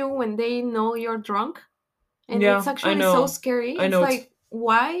come to you when they know you're drunk, and it's actually so scary. I know. It's like,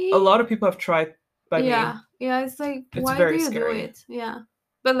 why? A lot of people have tried by me. Yeah. It's like, it's why very do you scary. do it? Yeah.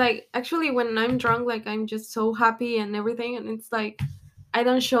 But like actually when I'm drunk, like I'm just so happy and everything, and it's like I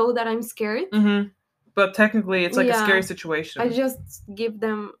don't show that I'm scared. Mm-hmm. But technically it's like a scary situation. I just give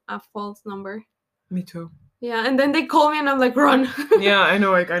them a false number. Me too. Yeah, and then they call me and I'm like, run. Yeah, I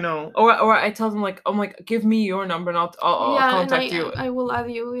know, I know. Or I tell them like, I'm like, give me your number and I'll contact you. I will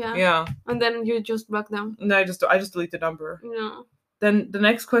add you, yeah. Yeah. And then you just block them. No, I just delete the number. No. Then the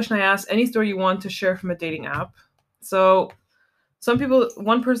next question I asked, any story you want to share from a dating app? So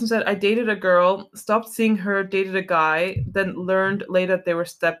one person said, I dated a girl, stopped seeing her, dated a guy, then learned later that they were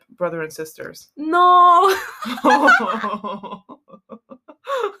step brother and sisters. No. No.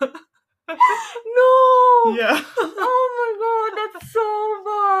 Yeah. Oh my god, that's so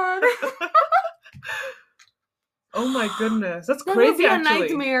bad. Oh my goodness, that's that crazy. Would be actually, a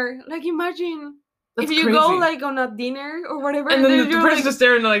nightmare. Like imagine that's if you crazy. go like on a dinner or whatever, and then the person's just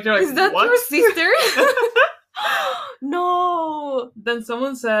staring like, they're like, is that what? your sister? No. Then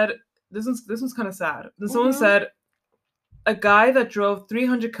someone said, this one's kind of sad. Then someone said, a guy that drove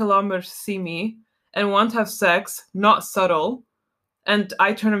 300 kilometers to see me and want to have sex, not subtle, and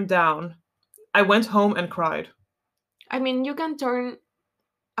I turned him down. I went home and cried. I mean, you can turn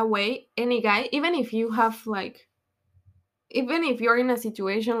away any guy, even if you have like, even if you're in a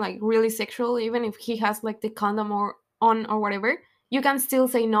situation like really sexual, even if he has like the condom on or whatever, you can still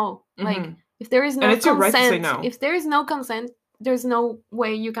say no. Mm-hmm. Like if there is no and it's consent, your right to say no. If there is no consent, there's no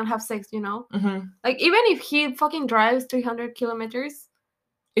way you can have sex, you know? Mm-hmm. Like even if he fucking drives 300 kilometers,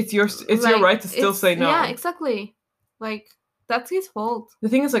 it's your right to still say no. Yeah, exactly. Like that's his fault. The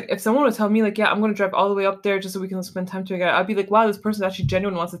thing is, like, if someone would tell me, like, yeah, I'm going to drive all the way up there just so we can spend time together, I'd be like, wow, this person actually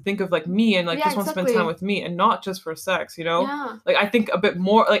genuinely wants to think of, like, me and, like, Yeah, just wants to spend time exactly. with me and not just for sex, you know? Yeah. Like, I think a bit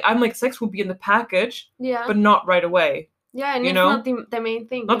more, like, I'm like, sex will be in the package, Yeah. but not right away. Yeah, and you it's know? not the main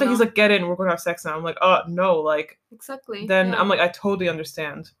thing. Not you that he's know? like, get in, we're going to have sex now. I'm like, oh, no, like, Exactly. then yeah. I'm like, I totally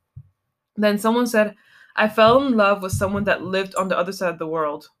understand. Then someone said, I fell in love with someone that lived on the other side of the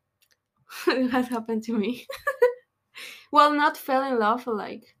world. It has happened to me. Well, not fell in love,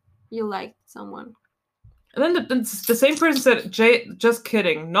 like you liked someone. And then the same person said, Jay, just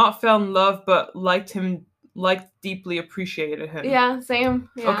kidding, not fell in love, but liked deeply, appreciated him. Yeah, same.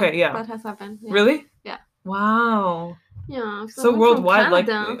 Yeah, okay, yeah. That has happened. Yeah. Really? Yeah. Wow. Yeah. So worldwide,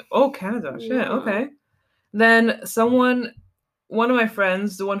 Canada. like, Canada, shit, Yeah. okay. Then one of my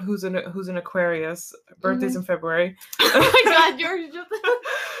friends, the one who's in Aquarius, birthday's in February. Oh my god, you're just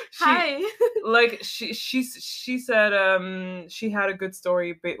hi. Like she said she had a good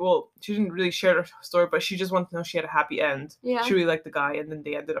story, but well, she didn't really share her story, but she just wanted to know she had a happy end. Yeah. She really liked the guy, and then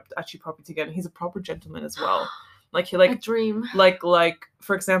they ended up actually properly together. He's a proper gentleman as well. Like he like a dream. Like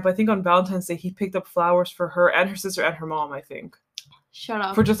for example, I think on Valentine's Day he picked up flowers for her and her sister and her mom, I think. Shut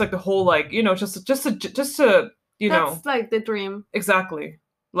up. For just like the whole like, you know, just to That's like the dream. Exactly.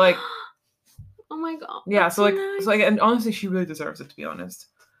 Like oh my god. Yeah, so nice. and honestly she really deserves it, to be honest.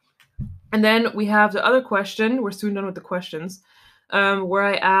 And then we have the other question. We're soon done with the questions. Where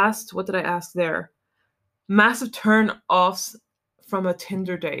I asked, what did I ask there? Massive turn-offs from a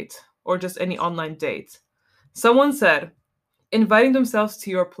Tinder date or just any online date. Someone said, inviting themselves to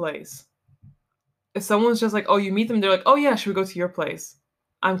your place. If someone's just like, oh, you meet them, they're like, oh yeah, should we go to your place?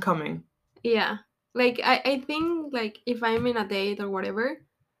 I'm coming. Yeah. Like, I think, like, if I'm in a date or whatever,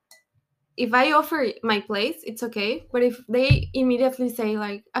 if I offer my place, it's okay. But if they immediately say,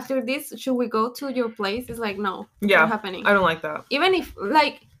 like, after this, should we go to your place? It's like, no. It's not happening. I don't like that. Even if,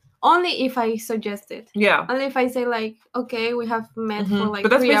 like, only if I suggest it. Yeah. Only if I say, like, okay, we have met for, like, but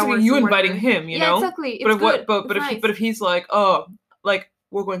that's 3 basically hours you inviting him, you know? Yeah, exactly. It's good. But it's nice. But if he's like, oh, like,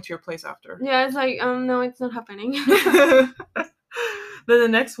 we're going to your place after. Yeah, it's like, no, it's not happening. Then the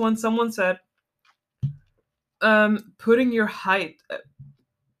next one, someone said, putting in your height.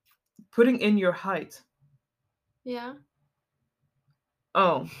 Yeah.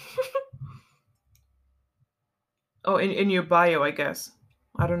 Oh. Oh, in your bio, I guess.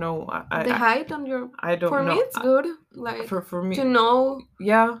 I don't know. The height on your... I don't know. For me, it's good. Like, for me, to know...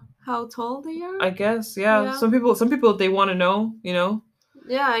 Yeah. How tall they are? I guess, yeah. Some people, they want to know, you know?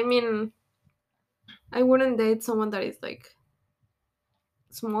 Yeah, I mean... I wouldn't date someone that is, like,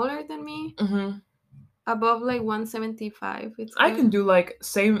 smaller than me. Mm-hmm. Above, like, 175. It's good. I can do,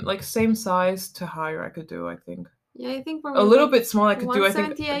 same size to higher, I could do, I think. Yeah, I think for me, a little bit small I could do, I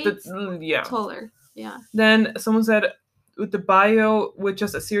think. Yeah. Taller, yeah. Then someone said, with the bio, with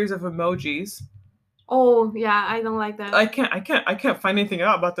just a series of emojis. Oh, yeah, I don't like that. I can't find anything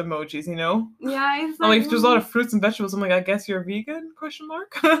out about the emojis, you know? Yeah, it's like... if there's a lot of fruits and vegetables, I'm like, I guess you're a vegan, ?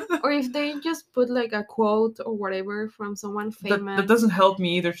 Or if they just put, like, a quote or whatever from someone famous. That doesn't help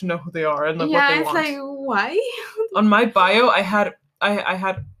me either to know who they are and like, what they want. Yeah, it's like, why? On my bio, I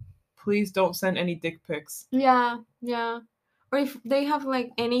had, please don't send any dick pics. Yeah. Or if they have,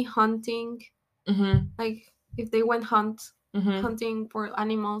 like, any hunting, like, if they went hunting for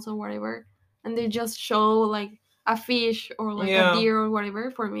animals or whatever, and they just show, like, a fish or, like, a deer or whatever,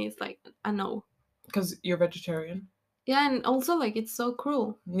 for me, it's, like, a no. Because you're vegetarian. Yeah, and also, like, it's so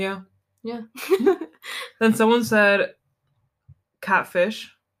cruel. Yeah. Then someone said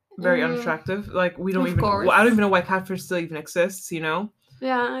catfish, very unattractive. Like, we don't even... course. I don't even know why catfish still even exists, you know?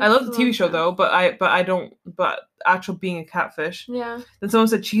 Yeah. I love the TV show, though, but I don't... But actual being a catfish. Yeah. Then someone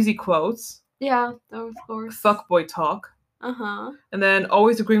said cheesy quotes. Yeah, of course. Fuckboy talk. Uh-huh. And then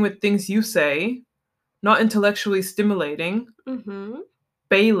always agreeing with things you say. Not intellectually stimulating.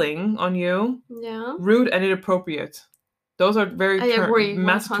 Bailing on you. Yeah. Rude and inappropriate. Those are very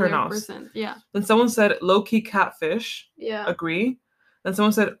massive turn-offs. Yeah. Then someone said low-key catfish. Yeah. Agree. Then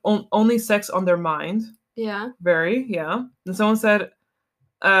someone said only sex on their mind. Yeah. Very, yeah. Then someone said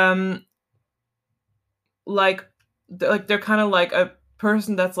like they're kind of like a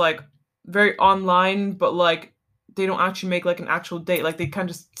person that's like very online, but like they don't actually make like an actual date. Like they kind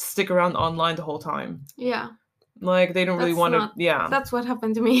of just stick around online the whole time. Yeah. Like they don't really want to. Yeah. That's what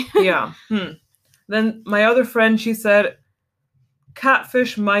happened to me. Yeah. Then my other friend, she said,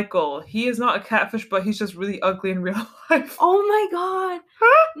 catfish Michael. He is not a catfish, but he's just really ugly in real life. Oh my god.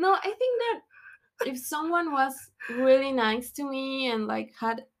 No, I think that if someone was really nice to me and like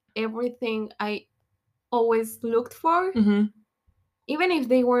had everything I always looked for, even if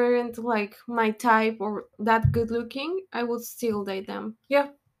they weren't like my type or that good looking, I would still date them. Yeah,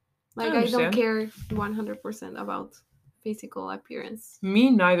 Like I don't care 100% about physical appearance. Me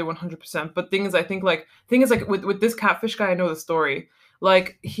neither, 100%. But thing is like with this catfish guy, I know the story.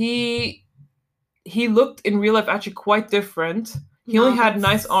 Like he looked in real life actually quite different. He only had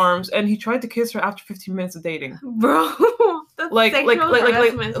nice arms, and he tried to kiss her after 15 minutes of dating. Bro, that's like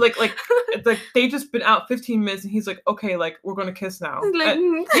they just been out 15 minutes, and he's like, okay, like we're gonna kiss now. Like,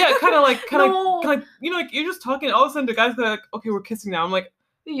 yeah, kind of like you know, like you're just talking. All of a sudden, the guy's like, okay, we're kissing now. I'm like,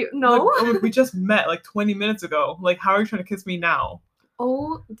 no, like, we just met like 20 minutes ago. Like, how are you trying to kiss me now?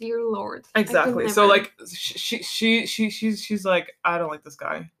 Oh dear Lord! Exactly. So like, she's like, I don't like this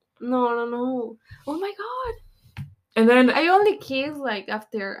guy. No. Oh my God. And then I only kiss like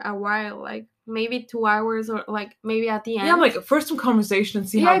after a while, like maybe 2 hours or like maybe at the end. Yeah, I'm like, first some conversation and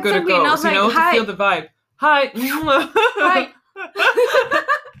see how good it goes, you know, to feel the vibe. Hi. Hi.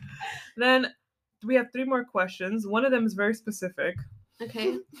 Then we have 3 more questions. One of them is very specific.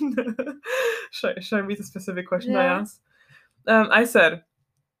 Okay. Should I read the specific question I asked? I said.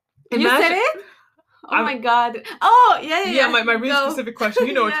 You said it? Oh my God. Oh, yeah. Yeah, my really specific question.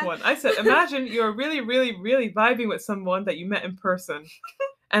 You know which one. I said, imagine you're really, really, really vibing with someone that you met in person.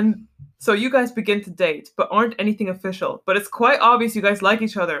 And so you guys begin to date, but aren't anything official. But it's quite obvious you guys like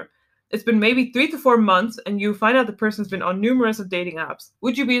each other. It's been maybe 3 to 4 months, and you find out the person's been on numerous of dating apps.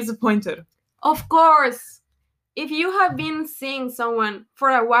 Would you be disappointed? Of course. If you have been seeing someone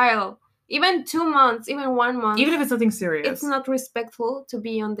for a while, even 2 months, even 1 month, even if it's nothing serious, it's not respectful to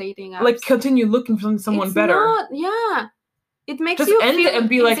be on dating apps. Like, continue looking for someone it's better. Not, yeah. It makes just you end feel it and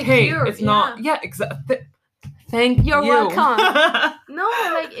be insecure. Like, hey, it's not. Yeah, exactly. Thank You're you. welcome. No,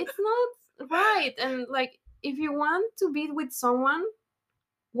 like, it's not right. And like, if you want to be with someone,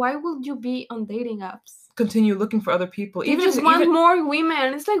 why would you be on dating apps? Continue looking for other people. You just want more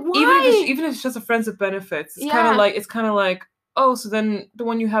women. It's like, why? Even if it's just a friends with benefits, it's kind of like, oh, so then the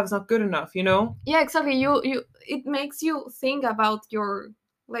one you have is not good enough, you know? Yeah, exactly. You it makes you think about your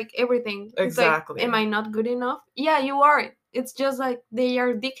like everything. Exactly. It's like, am I not good enough? Yeah, you are. It's just like they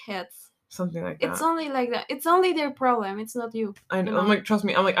are dickheads. Something like that. It's only like that. It's only their problem. It's not you. I know. I'm like, trust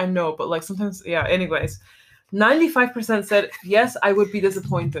me. I'm like, I know, but like sometimes, yeah. Anyways, 95% said yes, I would be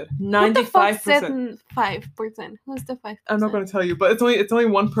disappointed. 95%. Who the fuck said 5%? Who's the 5%? I'm not going to tell you, but it's only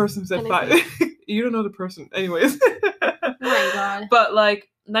one person who said 5. You don't know the person, anyways. Oh my God. But like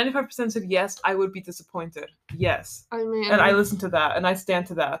 95% said yes, I would be disappointed. Yes. Amen. And I listen to that, and I stand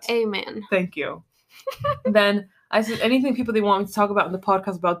to that. Amen. Thank you. Then I said anything people they want me to talk about in the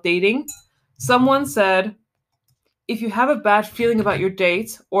podcast about dating. Someone said, if you have a bad feeling about your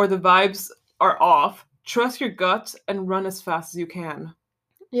date or the vibes are off, trust your gut and run as fast as you can.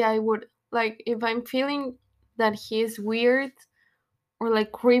 Yeah, I would. Like, if I'm feeling that he's weird or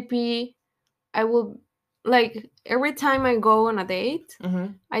like creepy, I will, like, every time I go on a date,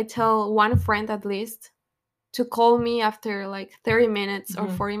 I tell one friend at least to call me after like 30 minutes or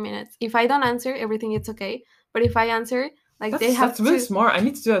 40 minutes. If I don't answer, everything is okay. But if I answer, like, that's really smart. I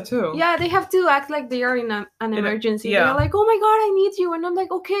need to do that too. Yeah, they have to act like they are in an emergency. They're like, oh my God, I need you. And I'm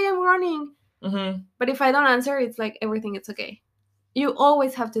like, okay, I'm running. But if I don't answer, it's like everything is okay. You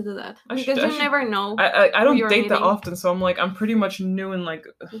always have to do that because you never know. I don't date that often, so I'm like, I'm pretty much new and like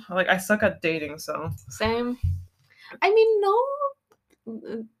I suck at dating. So same. I mean,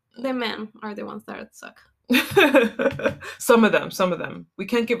 no, the men are the ones that suck. Some of them. We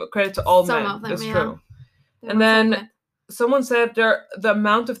can't give credit to all men. Of them, that's true. And then someone said the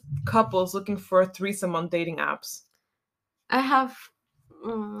amount of couples looking for a threesome on dating apps. I have.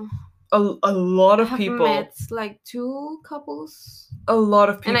 A lot of people. Met like 2 couples. A lot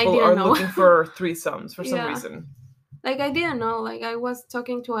of people are looking for threesomes for some reason. Like, I didn't know. Like, I was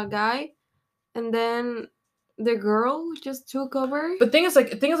talking to a guy, and then the girl just took over. But thing is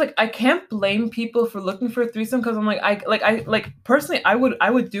like I can't blame people for looking for a threesome because I'm like I personally I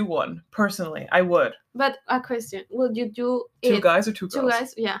would do one personally. I would. But a question: would you do 2 guys or 2 girls? 2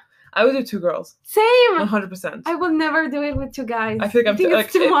 guys, yeah. I would do 2 girls. Same. 100%. I would never do it with 2 guys. I think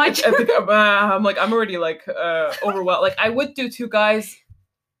it's too much. I think I'm already like overwhelmed. Like, I would do 2 guys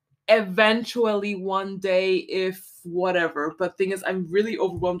eventually one day if whatever. But thing is, I'm really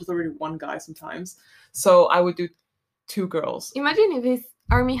overwhelmed with already 1 guy sometimes. So I would do 2 girls. Imagine if it's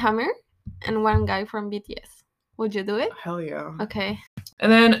Armie Hammer and 1 guy from BTS. Would you do it? Hell yeah. Okay.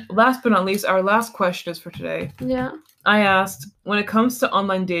 And then last but not least, our last question is for today. Yeah. I asked, when it comes to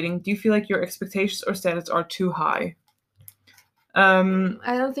online dating, do you feel like your expectations or standards are too high? I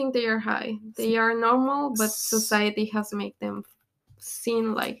don't think they are high. They are normal, but society has to make them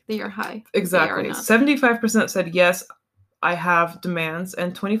seem like they are high. Exactly. 75% said yes, I have demands,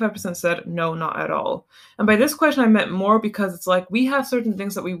 and 25% said no, not at all. And by this question, I meant more because it's like we have certain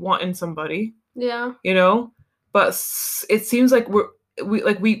things that we want in somebody, Yeah. you know, but it seems like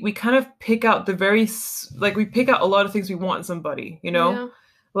we kind of pick out we pick out a lot of things we want in somebody, you know, Yeah.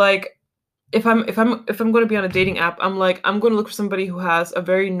 like if I'm going to be on a dating app, I'm going to look for somebody who has a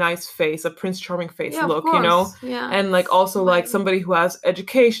very nice face, a Prince Charming face Yeah, of look, you know, course. Yeah. and like also like Right. somebody who has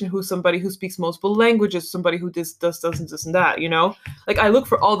education, who's somebody who speaks multiple languages, somebody who does this and that, you know, like I look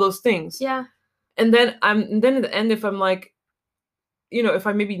for all those things. Yeah. And then in the end, if I'm like, you know, if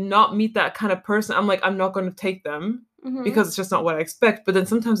I maybe not meet that kind of person, I'm like, I'm not going to take them. Mhm. Because it's just not what I expect. But then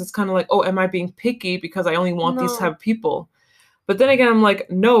sometimes it's kind of like, oh, am I being picky because I only want these No. type of people? But then again, I'm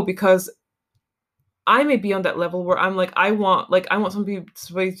like, no, because I may be on that level where I'm like, I want somebody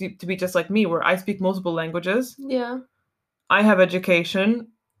to be just like me, where I speak multiple languages, Yeah. I have education,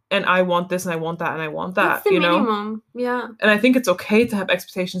 and I want this and I want that and I want that, That's the you know? minimum. Yeah. And I think it's okay to have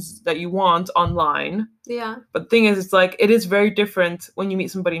expectations that you want online. Yeah. But the thing is, it's like, it is very different when you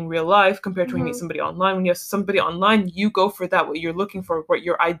meet somebody in real life compared to when you meet Mhm. somebody online. When you have somebody online, you go for that, what you're looking for, what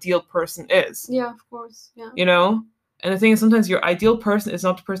your ideal person is, Yeah, of course. Yeah. you know? And the thing is, sometimes your ideal person is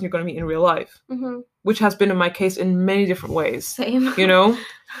not the person you're going to meet in real life, Mhm. which has been in my case in many different ways. Same. You know,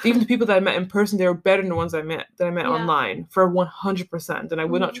 even the people that I met in person, they were better than the ones I met Yeah. online for 100%. And I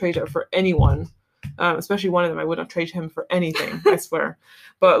would not Mhm. trade it for anyone, especially one of them. I would not trade him for anything. I swear.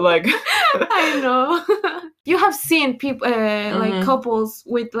 But like, I know. You have seen people like Mhm. couples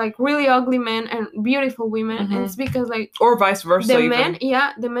with like really ugly men and beautiful women, and it's because like or vice versa. the even.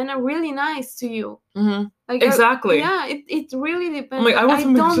 men, the men are really nice to you. Mhm. Like Exactly. yeah, it really depends. I'm like, I want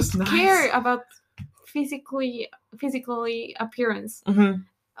somebody who's don't just nice. care about physically appearance. Mhm.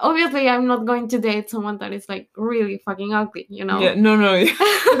 Obviously, I'm not going to date someone that is like really fucking ugly, you know. Yeah. No.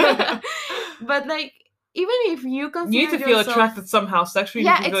 But like, even if you consider You need to feel yourself- attracted somehow. Sexually,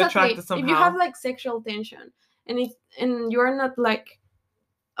 yeah, you need to feel exactly. attracted somehow. If you have like sexual tension and you're not like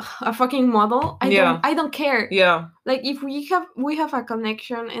a fucking model, I don't care. Yeah. Like if we have a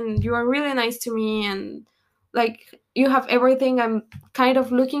connection and you are really nice to me and like you have everything I'm kind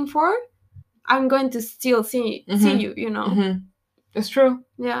of looking for, I'm going to still see you, you know. Mhm. It's true.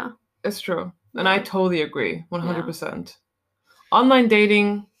 Yeah. It's true. And I Yeah. totally agree. 100%. Online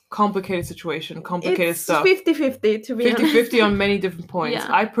dating, complicated situation, complicated It's stuff. 50-50 to be 50-50 honest. on many different points.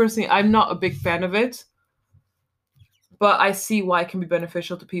 Yeah. I'm not a big fan of it, but I see why it can be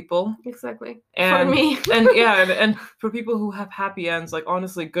beneficial to people. Exactly. And, for me. and for people who have happy ends, like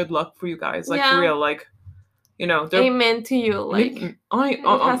honestly, good luck for you guys. Like for real, like, you know, amen to you. Like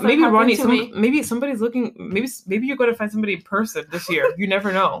maybe Ronnie, to me. maybe somebody's looking. Maybe you're going to find somebody in person this year. You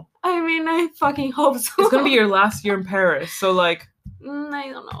never know. I mean, I fucking hope so. It's going to be your last year in Paris, so like. I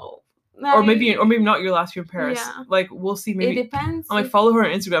don't know. Or maybe not your last year in Paris. Yeah. Like we'll see. Maybe it depends. I'm like follow her on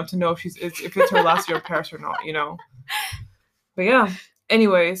Instagram to know if it's her last year in Paris or not. You know. But yeah.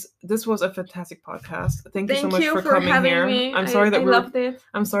 Anyways, this was a fantastic podcast. Thank you so much for coming here. Me. I'm sorry that loved it.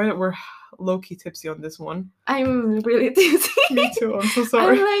 I'm sorry that we're low-key tipsy on this one. I'm really tipsy. Me too. I'm so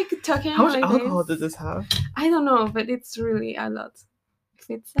sorry. I'm like talking. How much like alcohol this. did this have? I don't know, but it's really a lot.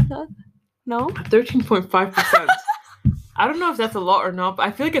 It's a lot. No. 13.5%. I don't know if that's a lot or not, but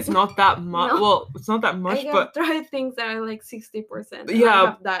I feel like it's not that much. No. Well, it's not that much, I have but tried things that are like 60%. Yeah. I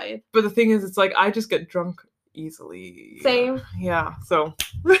have died. But the thing is, it's like I just get drunk easily. Same. Yeah. So.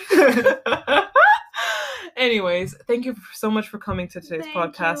 Anyways, thank you so much for coming to today's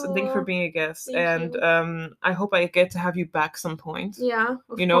podcast, and thank you for being a guest. Thank and you. I hope I get to have you back some point. Yeah,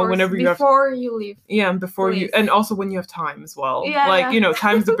 of You know, course. whenever you before you leave. Yeah, and before you, Please. and also when you have time as well. Yeah, like yeah. you know,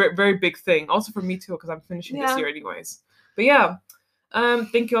 time is a very big thing. Also for me too, because I'm finishing this Yeah. year anyways. But yeah,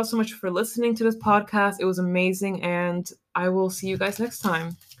 thank you all so much for listening to this podcast. It was amazing, and I will see you guys next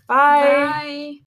time. Bye. Bye.